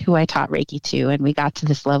friend who I taught Reiki to, and we got to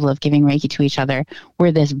this level of giving Reiki to each other,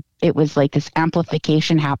 where it was like this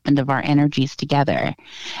amplification happened of our energies together.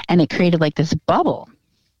 And it created like this bubble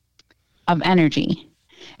of energy.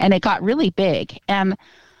 And it got really big. And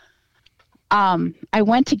I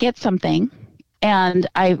went to get something, and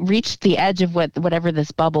I reached the edge of whatever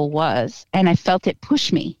this bubble was, and I felt it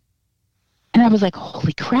push me. And I was like,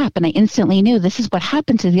 holy crap. And I instantly knew this is what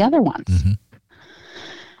happened to the other ones. Mm-hmm.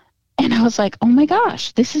 And I was like, oh my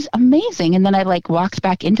gosh, this is amazing. And then I like walked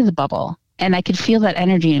back into the bubble, and I could feel that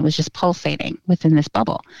energy, and it was just pulsating within this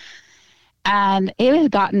bubble. And it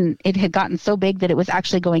had gotten so big that it was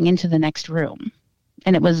actually going into the next room.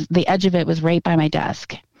 And the edge of it was right by my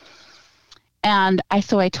desk. And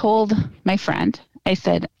so I told my friend, I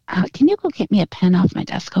said, can you go get me a pen off my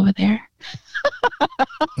desk over there?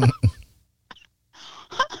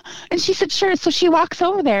 And she said, sure. So she walks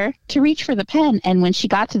over there to reach for the pen. And when she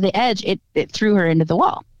got to the edge, it threw her into the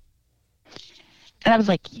wall. And I was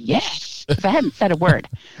like, yes, because I hadn't said a word.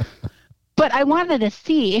 But I wanted to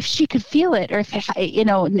see if she could feel it, or if,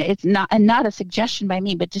 it's not a suggestion by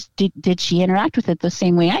me, but just did she interact with it the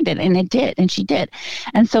same way I did? And it did, and she did.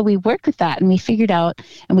 And so we worked with that, and we figured out,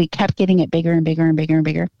 and we kept getting it bigger and bigger and bigger and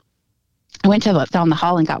bigger. I went down the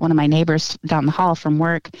hall and got one of my neighbors down the hall from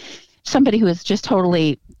work, somebody who was just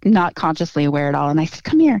totally not consciously aware at all. And I said,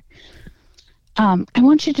 come here. I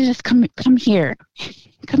want you to just come here.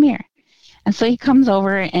 Come here. And so he comes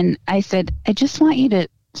over, and I said, I just want you to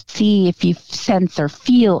see if you sense or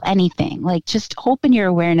feel anything. Like, just open your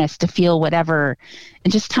awareness to feel whatever,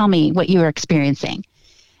 and just tell me what you were experiencing.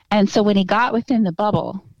 And so when he got within the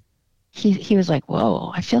bubble, he was like,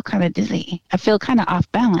 whoa, I feel kind of dizzy. I feel kind of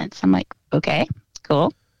off balance. I'm like, okay,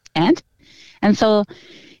 cool. And so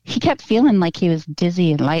he kept feeling like he was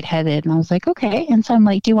dizzy and lightheaded. And I was like, okay. And so I'm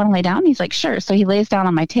like, do you want to lay down? He's like, sure. So he lays down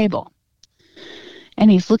on my table, and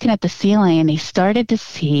he's looking at the ceiling, and he started to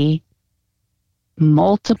see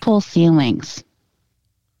multiple ceilings.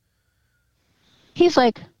 He's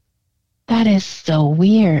like, that is so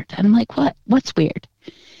weird. And I'm like, what's weird?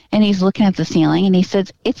 And he's looking at the ceiling, and he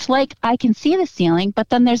says, it's like I can see the ceiling, but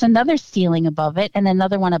then there's another ceiling above it, and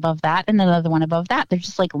another one above that, and another one above that. They're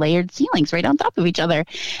just like layered ceilings right on top of each other.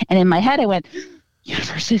 And in my head, I went,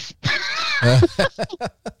 universes. I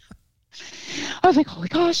was like, oh my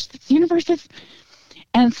gosh, it's universes.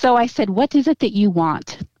 And so I said, what is it that you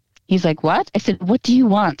want? He's like, what? I said, what do you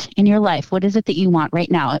want in your life? What is it that you want right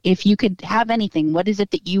now? If you could have anything, what is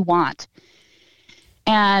it that you want?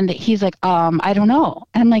 And he's like, I don't know.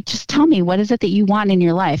 And I'm like, just tell me, what is it that you want in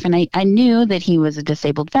your life? And I knew that he was a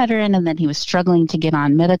disabled veteran, and that he was struggling to get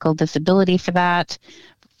on medical disability for that,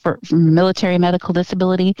 for military medical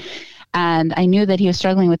disability. And I knew that he was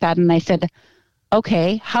struggling with that. And I said,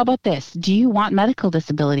 okay, how about this? Do you want medical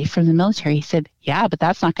disability from the military? He said, yeah, but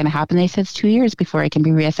that's not going to happen. They said it's 2 years before it can be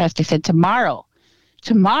reassessed. I said, tomorrow,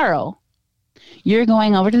 you're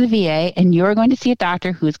going over to the VA, and you're going to see a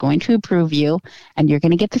doctor who is going to approve you, and you're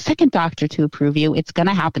going to get the second doctor to approve you. It's going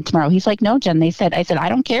to happen tomorrow. He's like, no, Jen, I said, I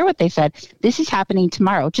don't care what they said. This is happening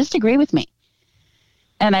tomorrow. Just agree with me.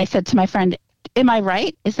 And I said to my friend, am I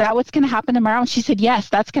right? Is that what's going to happen tomorrow? And she said, yes,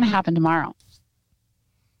 that's going to happen tomorrow.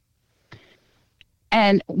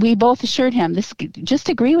 And we both assured him, just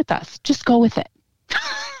agree with us. Just go with it.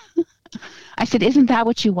 I said, isn't that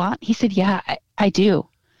what you want? He said, yeah, I do.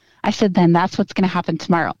 I said, then that's what's going to happen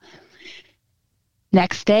tomorrow.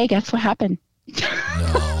 Next day, guess what happened?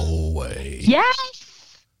 No way.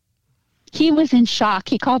 Yes. He was in shock.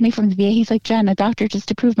 He called me from the VA. He's like, Jen, a doctor just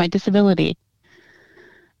approved my disability.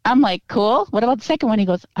 I'm like, cool. What about the second one? He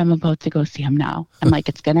goes, I'm about to go see him now. I'm like,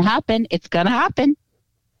 it's going to happen. It's going to happen.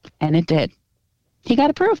 And it did. He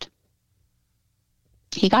got approved.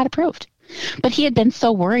 But he had been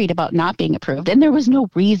so worried about not being approved, and there was no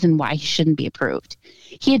reason why he shouldn't be approved.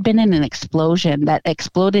 He had been in an explosion that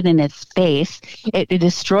exploded in his face. It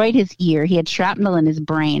destroyed his ear. He had shrapnel in his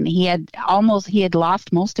brain. He had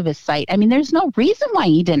lost most of his sight. I mean, there's no reason why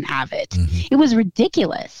he didn't have it. Mm-hmm. It was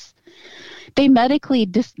ridiculous. They medically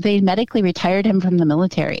retired him from the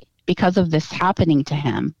military because of this happening to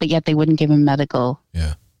him, but yet they wouldn't give him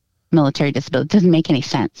military disability. It doesn't make any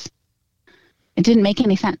sense. It didn't make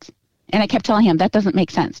any sense. And I kept telling him, that doesn't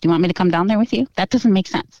make sense. Do you want me to come down there with you? That doesn't make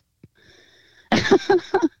sense. That's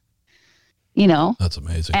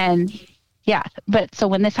amazing. And yeah, but so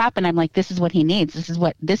when this happened, I'm like, this is what he needs. This is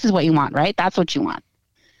what you want, right? That's what you want.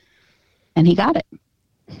 And he got it.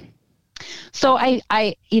 So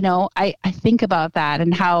I think about that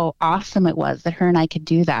and how awesome it was that her and I could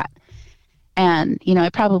do that. And, I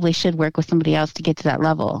probably should work with somebody else to get to that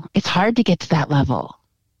level. It's hard to get to that level.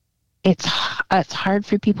 It's hard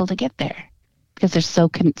for people to get there because there's so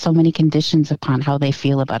many conditions upon how they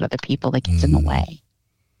feel about other people that gets in the way.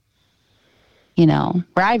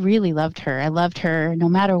 Where I really loved her. I loved her no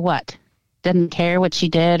matter what. Didn't care what she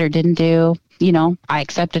did or didn't do. I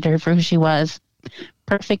accepted her for who she was.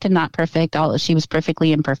 Perfect and not perfect. She was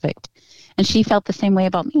perfectly imperfect. And she felt the same way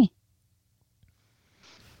about me.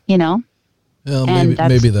 Yeah,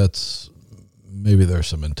 maybe there's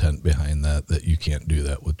some intent behind that you can't do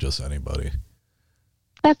that with just anybody.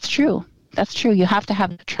 That's true. You have to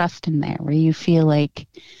have the trust in there where you feel like,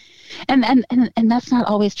 and that's not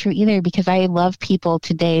always true either, because I love people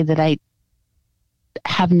today that I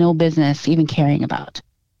have no business even caring about.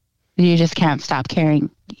 You just can't stop caring.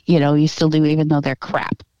 You still do, even though they're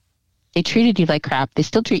crap. They treated you like crap. They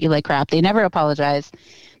still treat you like crap. They never apologize.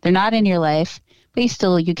 They're not in your life, but you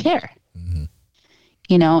care. Mm-hmm.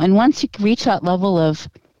 And once you reach that level of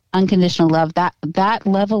unconditional love, that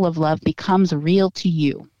level of love becomes real to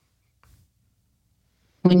you.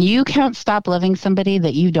 When you can't stop loving somebody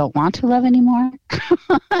that you don't want to love anymore,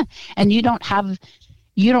 and you don't have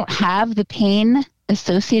the pain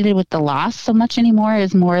associated with the loss so much anymore,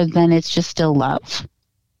 is more than it's just still love.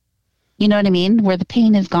 You know what I mean? Where the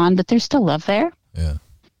pain is gone, but there's still love there. Yeah.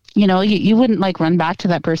 You wouldn't run back to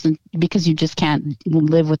that person because you just can't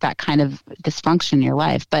live with that kind of dysfunction in your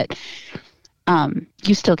life. But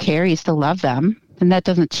you still care, you still love them, and that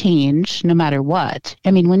doesn't change no matter what.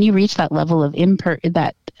 I mean, when you reach that level of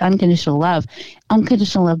that unconditional love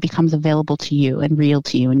becomes available to you and real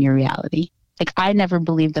to you in your reality. Like, I never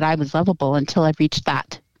believed that I was lovable until I reached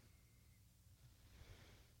that.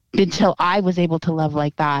 Until I was able to love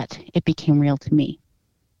like that, it became real to me.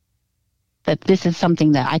 That this is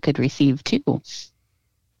something that I could receive too.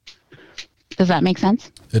 Does that make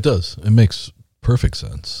sense? It does. It makes perfect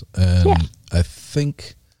sense. And yeah. I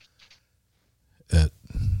think at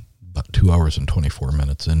about 2 hours and 24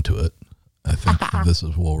 minutes into it, I think this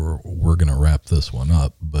is where we're going to wrap this one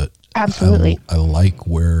up. But absolutely, I like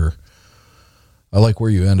where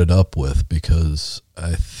you ended up with, because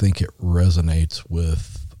I think it resonates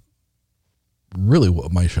with really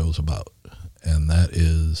what my show's about, and that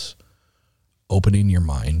is opening your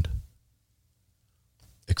mind,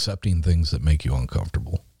 accepting things that make you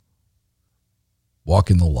uncomfortable, walk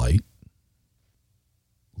in the light,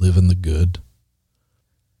 live in the good,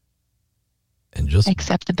 and just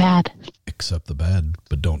accept the bad. Accept the bad,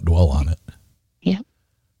 but don't dwell on it. Yep.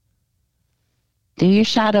 Do your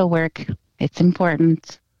shadow work. It's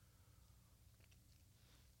important.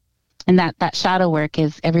 And that shadow work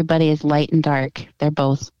is, everybody is light and dark. They're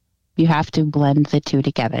both. You have to blend the two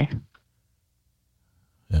together.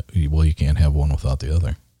 Yeah, well, you can't have one without the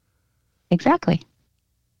other. Exactly.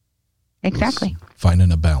 It's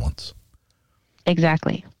finding a balance.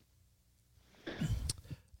 Exactly.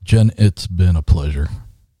 Jen, it's been a pleasure.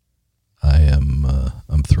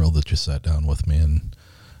 I'm thrilled that you sat down with me and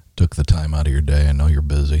took the time out of your day. I know you're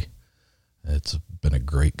busy. It's been a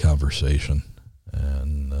great conversation,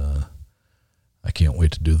 and I can't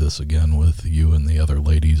wait to do this again with you and the other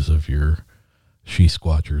ladies of your She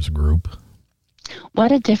Squatchers group.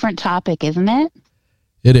 What a different topic, isn't it?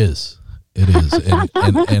 It is. It is.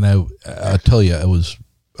 And I tell you, I was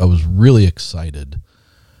really excited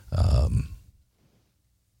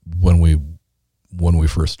when we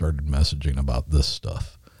first started messaging about this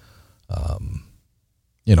stuff.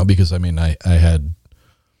 Because I mean, I had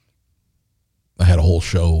a whole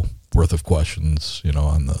show worth of questions,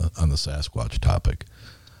 on the Sasquatch topic.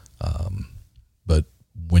 But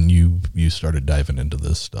when you started diving into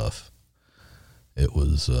this stuff, it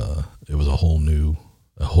was a whole new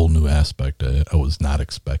aspect I was not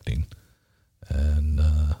expecting. And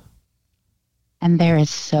there is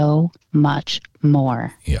so much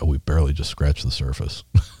more. Yeah, we barely just scratched the surface.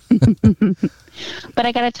 But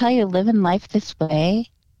I got to tell you, living life this way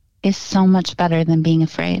is so much better than being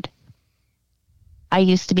afraid. I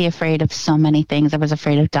used to be afraid of so many things. I was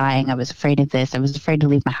afraid of dying. I was afraid of this. I was afraid to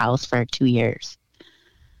leave my house for 2 years.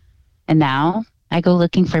 And now I go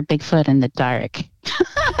looking for Bigfoot in the dark.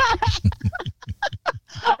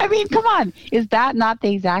 I mean, come on. Is that not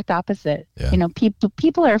the exact opposite? Yeah.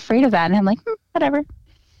 People are afraid of that. And I'm like, whatever.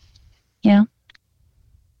 Yeah.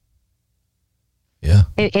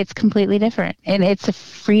 It's completely different. And it's a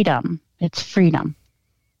freedom. It's freedom.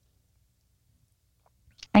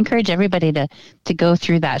 I encourage everybody to go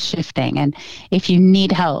through that shifting. And if you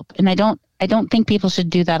need help, and I don't think people should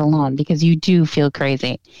do that alone, because you do feel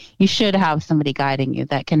crazy. You should have somebody guiding you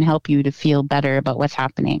that can help you to feel better about what's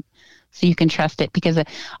happening, so you can trust it. Because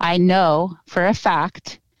I know for a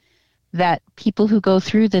fact that people who go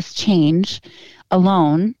through this change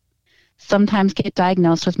alone sometimes get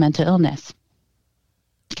diagnosed with mental illness.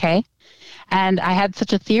 Okay? And I had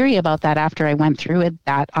such a theory about that after I went through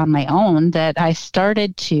that on my own, that I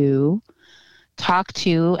started to talk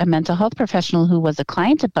to a mental health professional who was a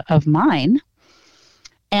client of mine.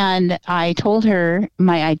 And I told her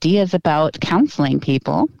my ideas about counseling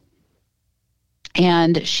people.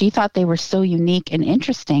 And she thought they were so unique and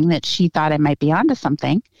interesting that she thought I might be onto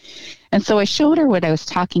something. And so I showed her what I was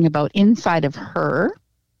talking about inside of her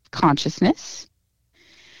consciousness.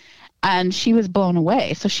 And she was blown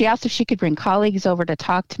away. So she asked if she could bring colleagues over to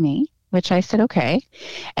talk to me, which I said, okay.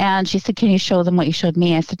 And she said, can you show them what you showed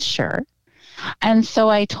me? I said, sure. And so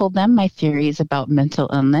I told them my theories about mental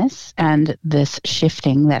illness and this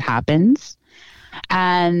shifting that happens.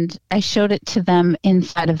 And I showed it to them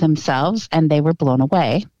inside of themselves, and they were blown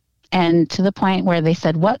away. And to the point where they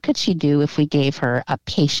said, what could she do if we gave her a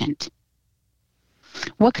patient?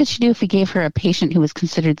 What could she do if we gave her a patient who was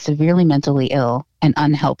considered severely mentally ill and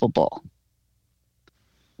unhelpable?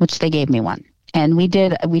 Which they gave me one, and we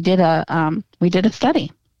did a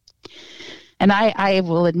study. And I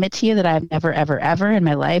will admit to you that I've never, ever, ever in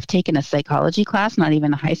my life taken a psychology class, not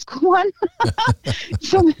even a high school one.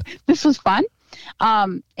 So this was fun.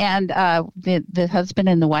 And the husband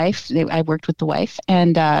and the wife, I worked with the wife,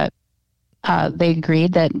 and they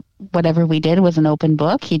agreed that whatever we did was an open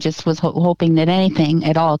book. He just was hoping that anything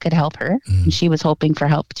at all could help her. Mm. And she was hoping for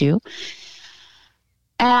help too.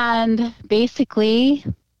 And basically,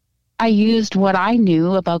 I used what I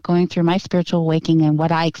knew about going through my spiritual awakening and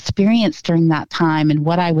what I experienced during that time and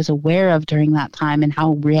what I was aware of during that time and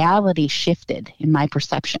how reality shifted in my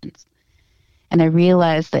perceptions. And I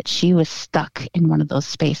realized that she was stuck in one of those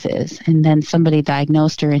spaces. And then somebody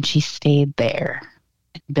diagnosed her, and she stayed there.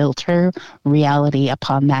 Built her reality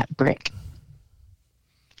upon that brick,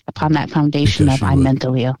 upon that foundation of I'm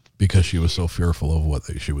mentally ill. Because she was so fearful of what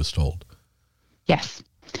she was told. Yes.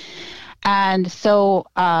 And so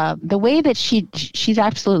the way that she's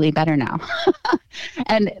absolutely better now.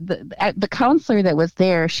 And the counselor that was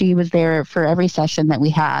there, she was there for every session that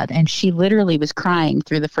we had. And she literally was crying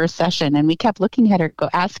through the first session. And we kept looking at her,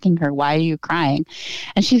 asking her, why are you crying?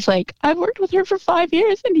 And she's like, I've worked with her for 5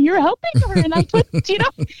 years and you're helping her. And I put,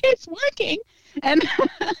 it's working. And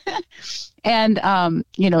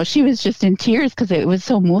she was just in tears because it was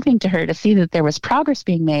so moving to her to see that there was progress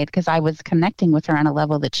being made, because I was connecting with her on a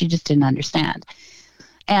level that she just didn't understand.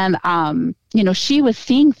 And, she was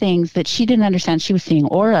seeing things that she didn't understand. She was seeing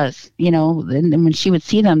auras, and when she would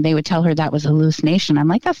see them, they would tell her that was a hallucination. I'm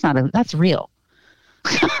like, that's real.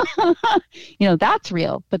 That's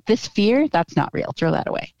real. But this fear, that's not real. Throw that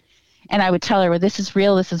away. And I would tell her, well, this is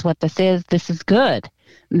real. This is what this is. This is good.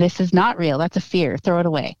 This is not real. That's a fear. Throw it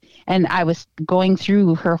away. And I was going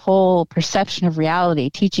through her whole perception of reality,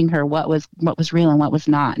 teaching her what was real and what was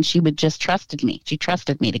not. And she would just trusted me. She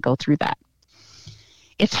trusted me to go through that.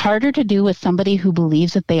 It's harder to do with somebody who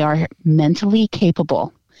believes that they are mentally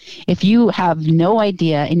capable. If you have no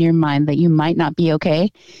idea in your mind that you might not be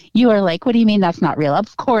okay, you are like, what do you mean that's not real?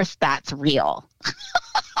 Of course that's real.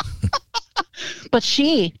 But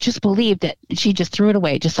she just believed it. She just threw it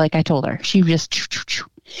away, just like I told her. She just,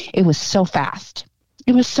 it was so fast.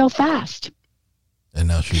 It was so fast. And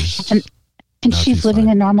now she's and she's living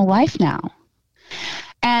a normal life now.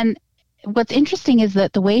 And what's interesting is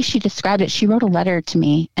that the way she described it, she wrote a letter to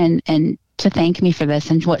me and to thank me for this.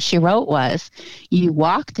 And what she wrote was, "You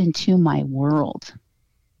walked into my world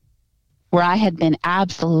where I had been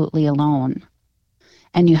absolutely alone,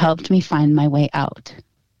 and you helped me find my way out."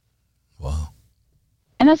 Wow.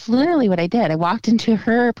 And that's literally what I did. I walked into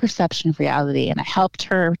her perception of reality, and I helped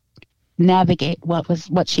her navigate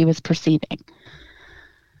what she was perceiving.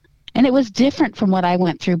 And it was different from what I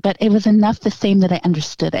went through, but it was enough the same that I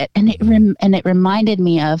understood it. And it reminded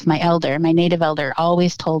me of my elder, my native elder,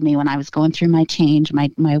 always told me when I was going through my change, my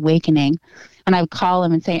awakening, and I would call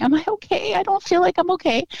him and say, "Am I okay? I don't feel like I'm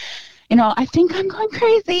okay. I think I'm going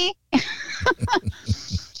crazy."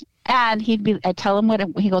 And I'd tell him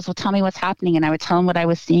he goes, "Well, tell me what's happening." And I would tell him what I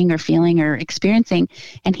was seeing or feeling or experiencing.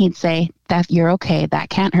 And he'd say, "That you're okay. That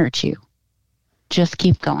can't hurt you. Just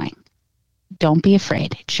keep going. Don't be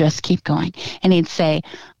afraid. Just keep going." And he'd say,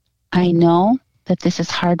 "I know that this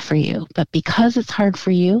is hard for you, but because it's hard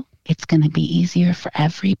for you, it's going to be easier for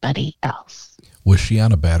everybody else." Was she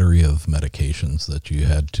on a battery of medications that you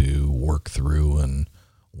had to work through and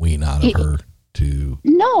wean out of her to?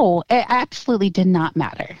 No, it absolutely did not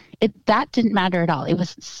matter. That didn't matter at all. It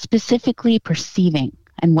was specifically perceiving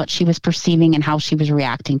and what she was perceiving and how she was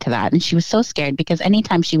reacting to that. And she was so scared because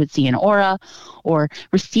anytime she would see an aura or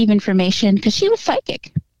receive information, because she was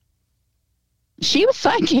psychic. She was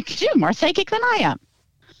more psychic than I am.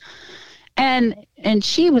 And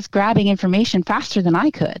she was grabbing information faster than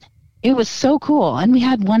I could. It was so cool. And we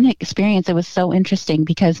had one experience that was so interesting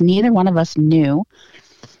because neither one of us knew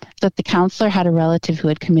that the counselor had a relative who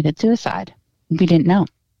had committed suicide. We didn't know.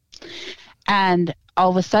 And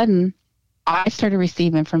all of a sudden, I started to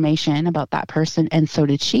receive information about that person, and so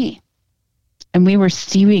did she. And we were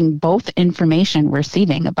receiving both information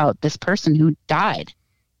receiving about this person who died.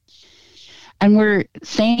 And we're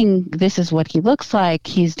saying, this is what he looks like.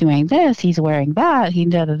 He's doing this. He's wearing that. He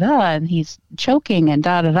da-da-da. And he's choking and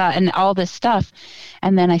da-da-da. And all this stuff.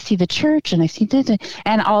 And then I see the church and I see this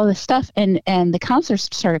and all this stuff. And the counselor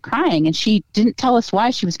started crying. And she didn't tell us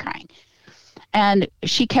why she was crying. And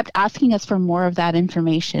she kept asking us for more of that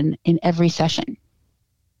information in every session.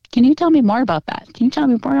 Can you tell me more about that? Can you tell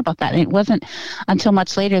me more about that? And it wasn't until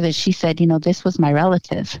much later that she said, this was my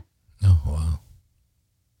relative. Oh, wow.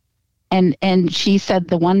 And she said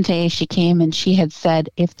the one day she came and she had said,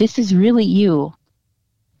 "If this is really you,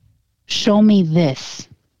 show me this.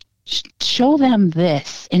 Show them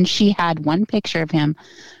this." And she had one picture of him.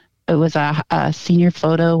 It was a senior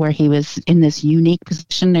photo where he was in this unique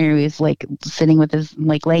position there. He was like sitting with his,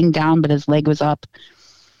 like laying down, but his leg was up.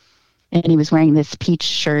 And he was wearing this peach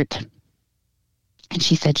shirt. And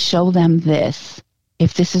she said, "Show them this.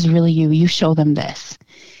 If this is really you, you show them this."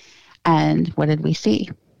 And what did we see?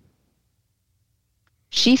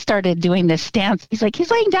 She started doing this stance. He's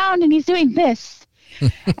laying down and he's doing this.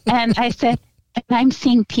 And I said, "And I'm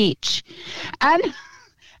seeing peach."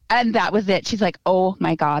 And that was it. She's like, "Oh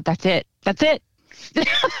my God, that's it. That's it."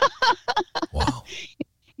 Wow.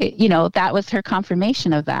 That was her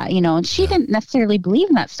confirmation of that, and she didn't necessarily believe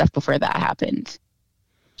in that stuff before that happened.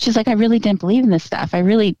 She's like, "I really didn't believe in this stuff. I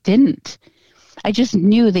really didn't. I just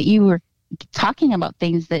knew that you were talking about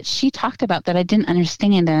things that she talked about that I didn't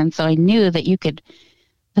understand. And so I knew that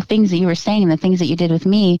the things that you were saying and the things that you did with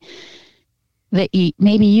me, that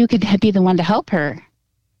maybe you could be the one to help her."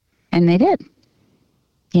 And they did,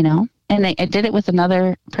 and I did it with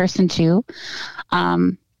another person too.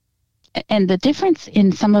 And the difference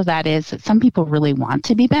in some of that is that some people really want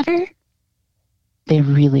to be better. They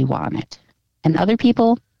really want it. And other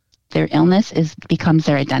people, their illness becomes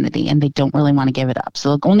their identity and they don't really want to give it up. So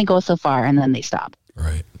they'll only go so far and then they stop.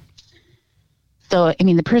 Right. So,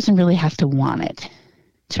 the person really has to want it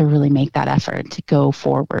to really make that effort to go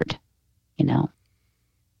forward, And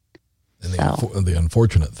the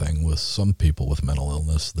unfortunate thing with some people with mental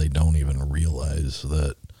illness, they don't even realize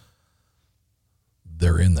that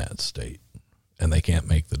they're in that state and they can't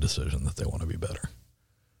make the decision that they want to be better.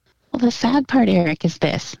 Well, the sad part, Eric, is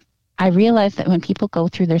this. I realize that when people go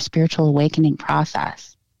through their spiritual awakening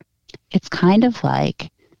process, it's kind of like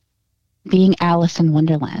being Alice in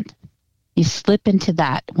Wonderland. You slip into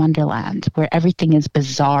that wonderland where everything is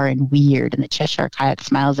bizarre and weird, and the Cheshire Cat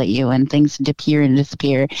smiles at you and things appear and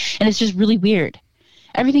disappear, and it's just really weird.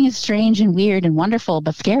 Everything is strange and weird and wonderful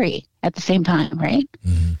but scary at the same time, right?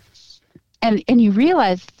 Mm-hmm. And you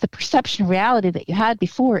realize the perception of reality that you had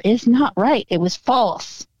before is not right. It was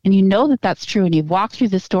false. And you know that that's true, and you've walked through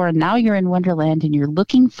this door, and now you're in Wonderland, and you're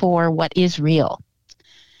looking for what is real.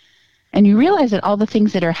 And you realize that all the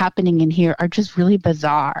things that are happening in here are just really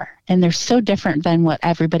bizarre. And they're so different than what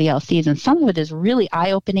everybody else sees. And some of it is really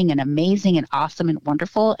eye-opening and amazing and awesome and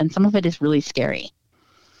wonderful. And some of it is really scary.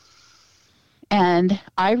 And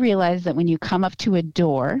I realized that when you come up to a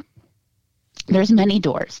door, there's many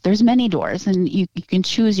doors. And you can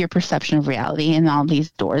choose your perception of reality. And all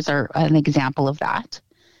these doors are an example of that.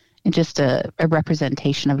 And just a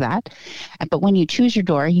representation of that. But when you choose your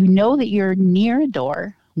door, you know that you're near a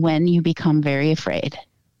door when you become very afraid.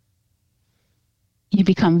 You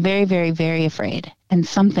become very, very, very afraid. And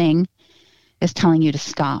something is telling you to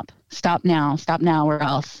stop. Stop now, or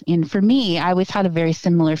else. And for me, I always had a very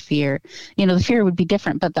similar fear. The fear would be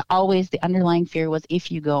different, but the underlying fear was if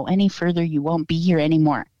you go any further, you won't be here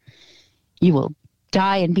anymore. You will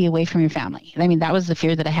die and be away from your family. I mean, that was the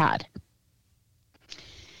fear that I had.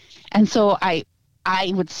 And so I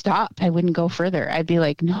would stop. I wouldn't go further. I'd be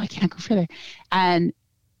like, no, I can't go further. And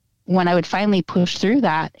when I would finally push through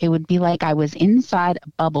that, it would be like I was inside a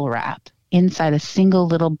bubble wrap, inside a single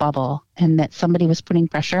little bubble, and that somebody was putting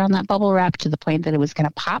pressure on that bubble wrap to the point that it was going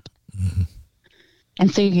to pop. Mm-hmm.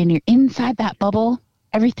 And so when you're inside that bubble,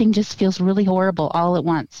 everything just feels really horrible all at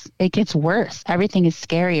once. It gets worse. Everything is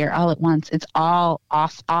scarier all at once. It's all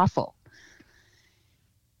awful.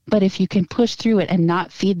 But if you can push through it and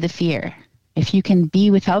not feed the fear, if you can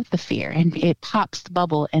be without the fear and it pops the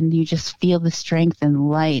bubble and you just feel the strength and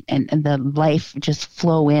light and the life just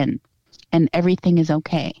flow in and everything is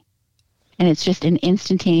okay. And it's just an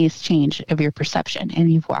instantaneous change of your perception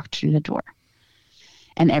and you've walked through the door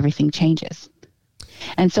and everything changes.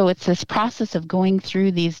 And so it's this process of going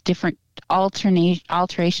through these different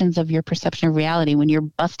alterations of your perception of reality when you're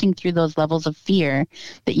busting through those levels of fear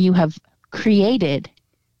that you have created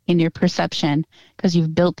in your perception because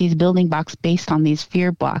you've built these building blocks based on these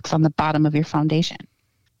fear blocks on the bottom of your foundation.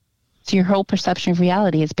 So your whole perception of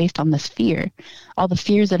reality is based on this fear, all the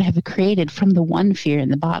fears that have been created from the one fear in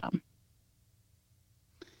the bottom.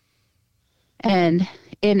 And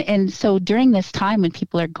so during this time when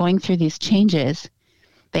people are going through these changes,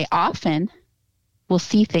 they often will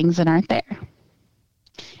see things that aren't there.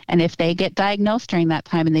 And if they get diagnosed during that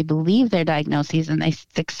time and they believe their diagnoses and they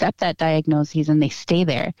accept that diagnosis and they stay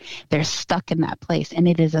there, they're stuck in that place. And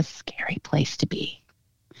it is a scary place to be.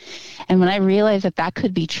 And when I realized that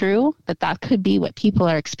could be true, that could be what people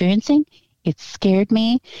are experiencing, it scared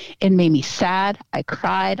me. It made me sad. I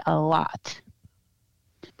cried a lot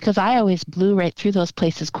because I always blew right through those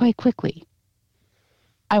places quite quickly.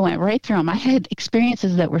 I went right through them. I had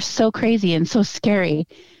experiences that were so crazy and so scary,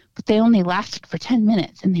 but they only lasted for 10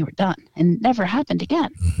 minutes and they were done and never happened again.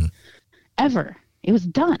 Mm-hmm. Ever. It was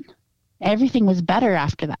done. Everything was better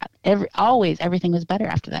after that. Everything was better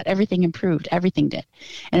after that. Everything improved. Everything did.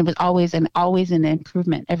 And it was always an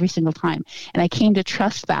improvement every single time. And I came to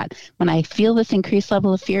trust that when I feel this increased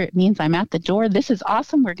level of fear, it means I'm at the door. This is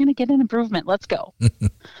awesome. We're going to get an improvement. Let's go.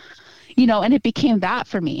 And it became that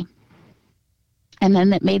for me. And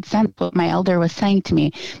then it made sense what my elder was saying to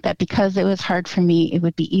me, that because it was hard for me, it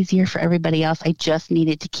would be easier for everybody else. I just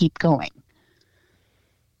needed to keep going.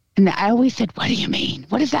 And I always said, what do you mean?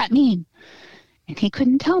 What does that mean? And he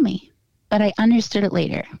couldn't tell me, but I understood it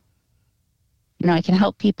later. I can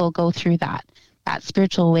help people go through that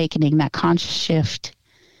spiritual awakening, that conscious shift.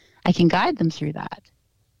 I can guide them through that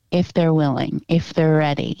if they're willing, if they're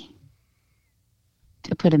ready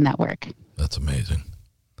to put in that work. That's amazing.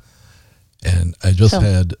 And I just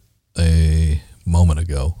had a moment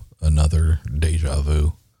ago, another deja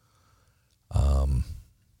vu.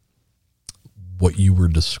 What you were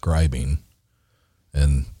describing,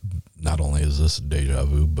 and not only is this a deja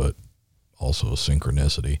vu, but also a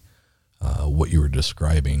synchronicity, what you were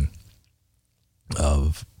describing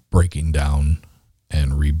of breaking down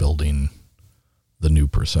and rebuilding the new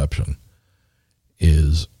perception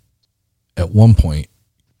is at one point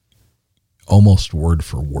almost word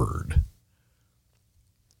for word.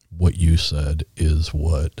 What you said is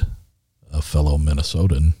what a fellow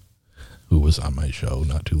Minnesotan who was on my show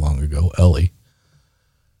not too long ago, Ellie,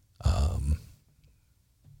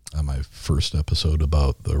 on my first episode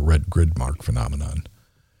about the red grid mark phenomenon,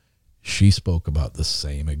 she spoke about the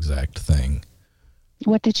same exact thing.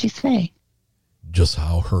 What did she say? Just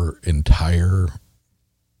how her entire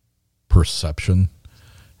perception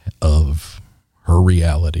of her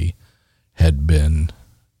reality had been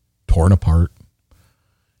torn apart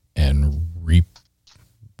and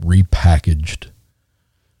repackaged,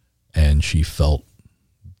 and she felt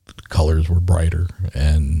the colors were brighter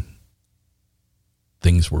and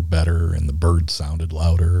things were better and the birds sounded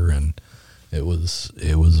louder, and it was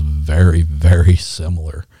very, very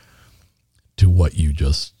similar to what you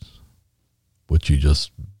just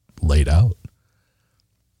laid out.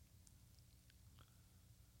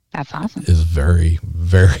 That's awesome. Is very,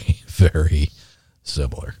 very, very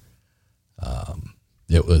similar. I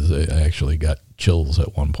actually got chills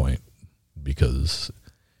at one point because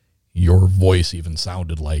your voice even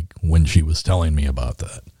sounded like when she was telling me about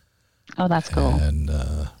that. Oh, that's cool. And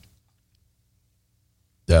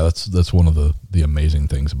yeah, that's one of the amazing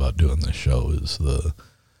things about doing this show is the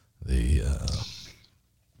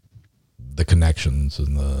connections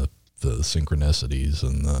and the synchronicities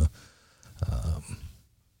and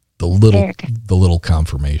the little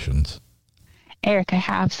confirmations. Eric, I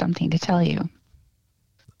have something to tell you.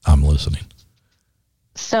 I'm listening.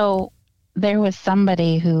 So there was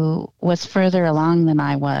somebody who was further along than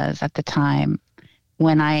I was at the time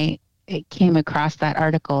when I came across that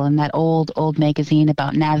article in that old magazine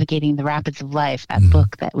about navigating the rapids of life, that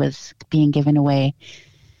book that was being given away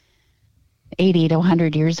 80 to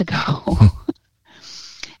 100 years ago.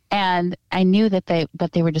 And I knew that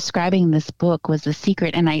what they were describing in this book was the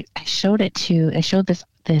secret. And I showed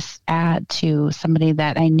this ad to somebody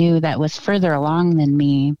that I knew that was further along than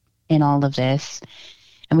me in all of this.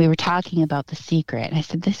 And we were talking about the secret. And I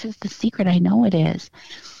said, this is the secret. I know it is.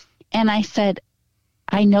 And I said,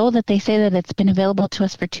 I know that they say that it's been available to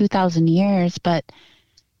us for 2,000 years, but,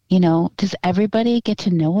 does everybody get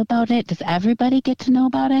to know about it? Does everybody get to know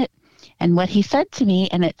about it? And what he said to me,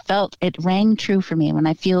 and it rang true for me. When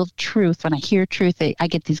I feel truth, when I hear truth, I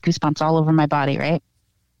get these goosebumps all over my body, right?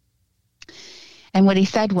 And what he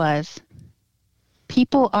said was,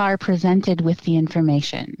 people are presented with the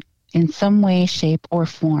information in some way, shape, or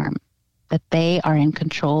form that they are in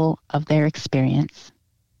control of their experience,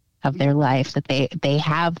 of their life, that they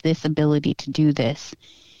have this ability to do this.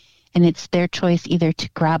 And it's their choice either to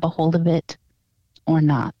grab a hold of it or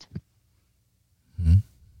not. Mm-hmm.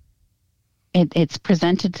 It's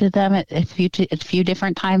presented to them at a few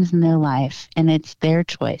different times in their life, and it's their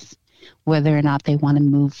choice whether or not they want to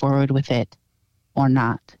move forward with it or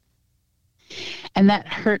not. And that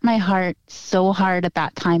hurt my heart so hard at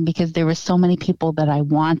that time because there were so many people that I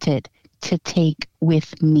wanted to take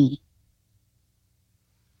with me.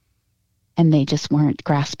 And they just weren't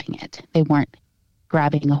grasping it. They weren't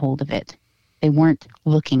grabbing a hold of it. They weren't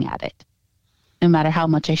looking at it. No matter how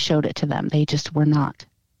much I showed it to them, they just were not.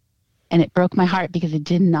 And it broke my heart because I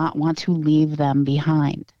did not want to leave them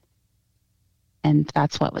behind. And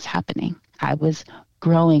that's what was happening. I was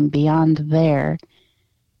growing beyond their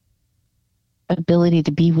ability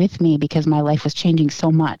to be with me because my life was changing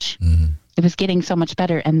so much. Mm-hmm. It was getting so much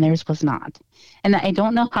better and theirs was not. And I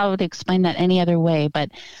don't know how to explain that any other way, but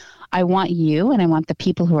I want you and I want the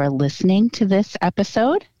people who are listening to this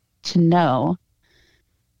episode to know,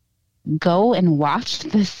 go and watch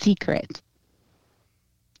The Secret.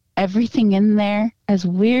 Everything in there, as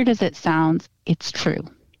weird as it sounds, it's true.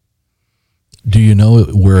 Do you know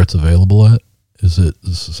where it's available at? Is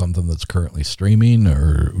this something that's currently streaming,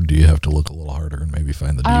 or do you have to look a little harder and maybe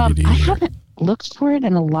find the DVD? I haven't looked for it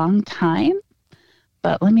in a long time,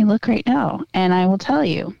 but let me look right now, and I will tell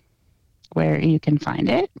you where you can find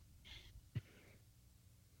it.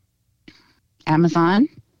 Amazon,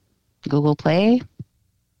 Google Play.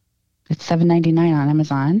 It's $7.99 on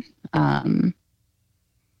Amazon.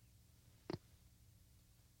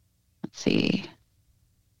 Let's see.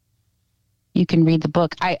 You can read the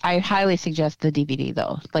book. I highly suggest the DVD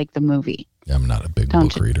though, like the movie. I'm not a big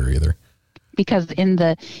book reader either. Because in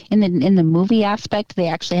the movie aspect, they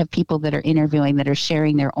actually have people that are interviewing that are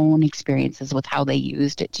sharing their own experiences with how they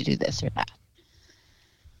used it to do this or that.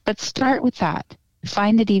 But start with that.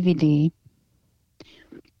 Find a DVD.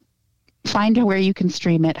 Find where you can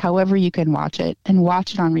stream it, however you can watch it, and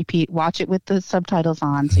watch it on repeat. Watch it with the subtitles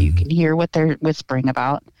on so you can hear what they're whispering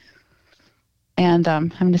about. And I'm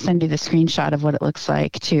going to send you the screenshot of what it looks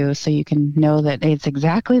like, too, so you can know that it's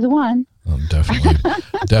exactly the one.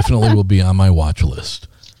 Definitely will be on my watch list.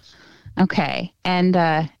 Okay. And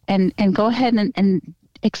go ahead and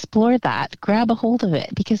explore that. Grab a hold of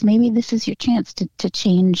it, because maybe this is your chance to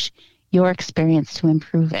change your experience to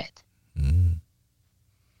improve it. Mm.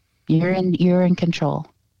 You're in control.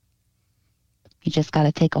 You just got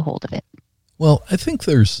to take a hold of it. Well, I think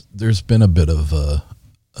there's been a bit of a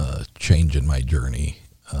change in my journey.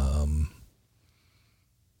 I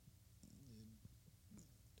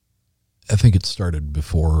think it started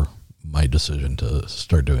before my decision to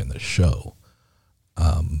start doing this show,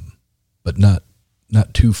 but not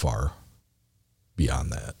too far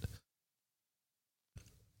beyond that.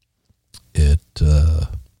 It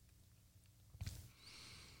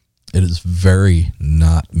is very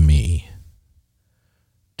not me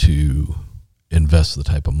to invest the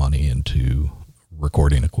type of money into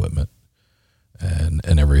recording equipment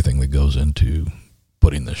and everything that goes into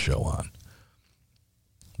putting this show on.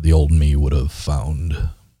 The old me would have found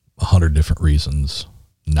 100 different reasons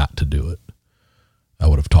not to do it. I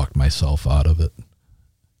would have talked myself out of it.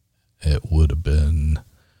 It would have been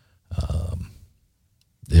a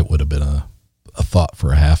thought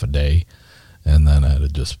for a half a day, and then I'd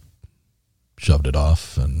have just shoved it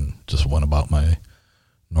off and just went about my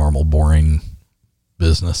normal, boring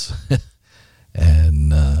business.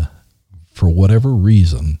 And for whatever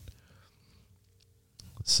reason,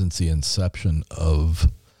 since the inception of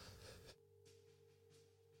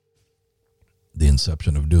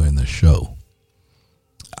doing this show,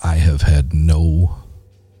 I have no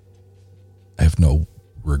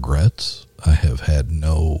regrets. I have had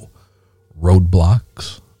no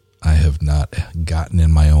roadblocks. I have not gotten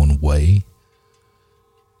in my own way.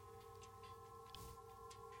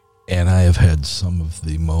 And I have had some of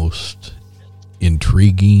the most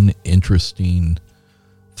intriguing, interesting,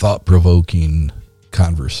 thought-provoking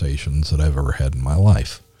conversations that I've ever had in my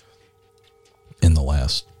life in the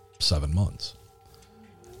last 7 months.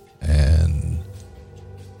 And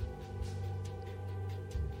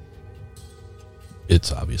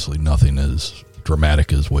it's obviously nothing as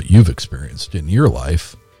dramatic as what you've experienced in your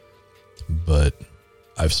life, but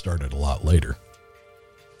I've started a lot later.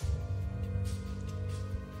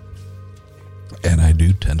 And I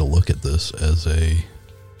do tend to look at this as a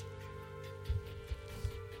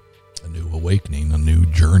new awakening, a new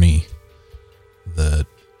journey that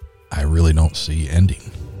I really don't see ending.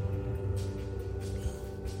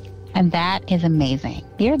 And that is amazing.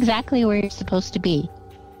 You're exactly where you're supposed to be.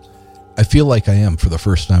 I feel like I am for the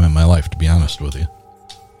first time in my life, to be honest with you.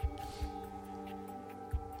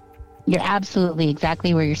 You're absolutely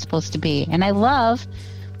exactly where you're supposed to be. And I love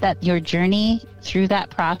that your journey through that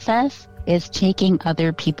process is taking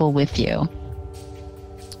other people with you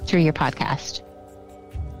through your podcast.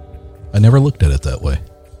 I never looked at it that way.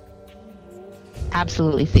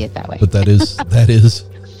 Absolutely see it that way. But that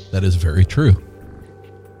is very true.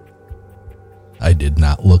 I did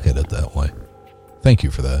not look at it that way. Thank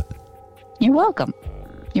you for that. You're welcome.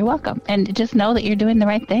 You're welcome. And just know that you're doing the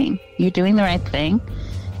right thing. You're doing the right thing.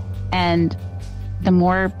 And the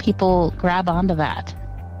more people grab onto that,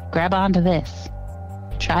 grab onto this,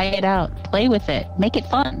 try it out, play with it, make it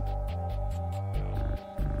fun.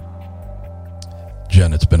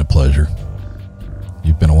 Jen, it's been a pleasure.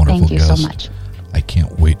 You've been a wonderful guest. Thank you so much. I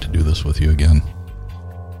can't wait to do this with you again.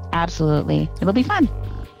 Absolutely. It'll be fun.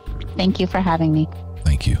 Thank you for having me.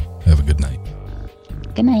 Thank you. Have a good night.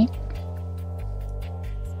 Good night.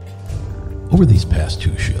 Over these past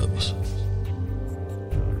 2 shows,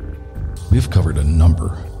 we've covered a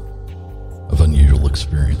number of unusual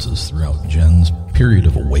experiences throughout Jen's period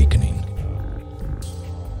of awakening.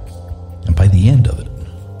 And by the end of it,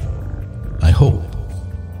 I hope,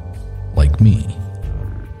 like me,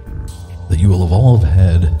 that you will have all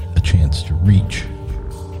had a chance to reach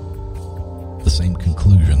the same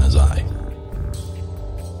conclusion as I.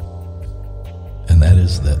 And that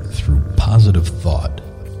is that through positive thought,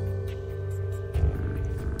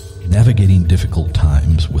 navigating difficult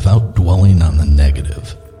times without dwelling on the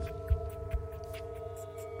negative,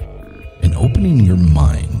 and opening your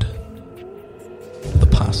mind to the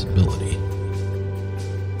possibility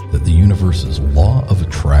that the universe's law of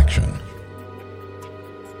attraction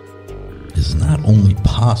is not only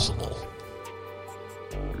possible,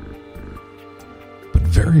 but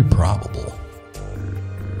very probable.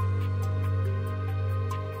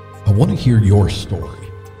 I want to hear your story.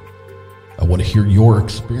 I want to hear your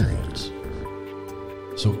experience.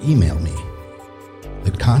 So email me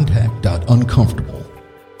at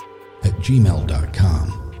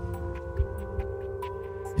contact.uncomfortable@gmail.com.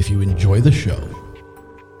 If you enjoy the show,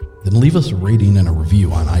 then leave us a rating and a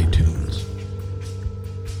review on iTunes.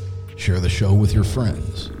 Share the show with your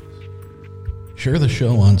friends. Share the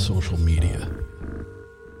show on social media.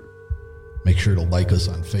 Make sure to like us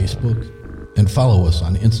on Facebook and follow us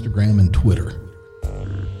on Instagram and Twitter,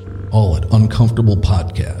 all at Uncomfortable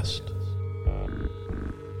Podcast.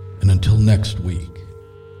 And until next week,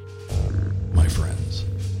 my friends,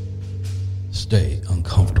 stay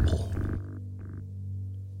uncomfortable.